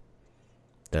there.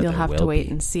 You'll have to wait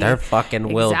and see. There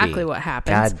fucking will be. Exactly what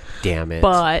happens. God damn it.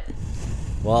 But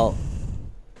Well,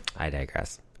 I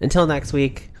digress. Until next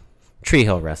week, Tree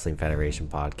Hill Wrestling Federation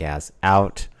podcast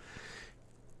out.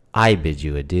 I bid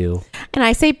you adieu. And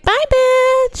I say bye,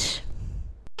 bitch.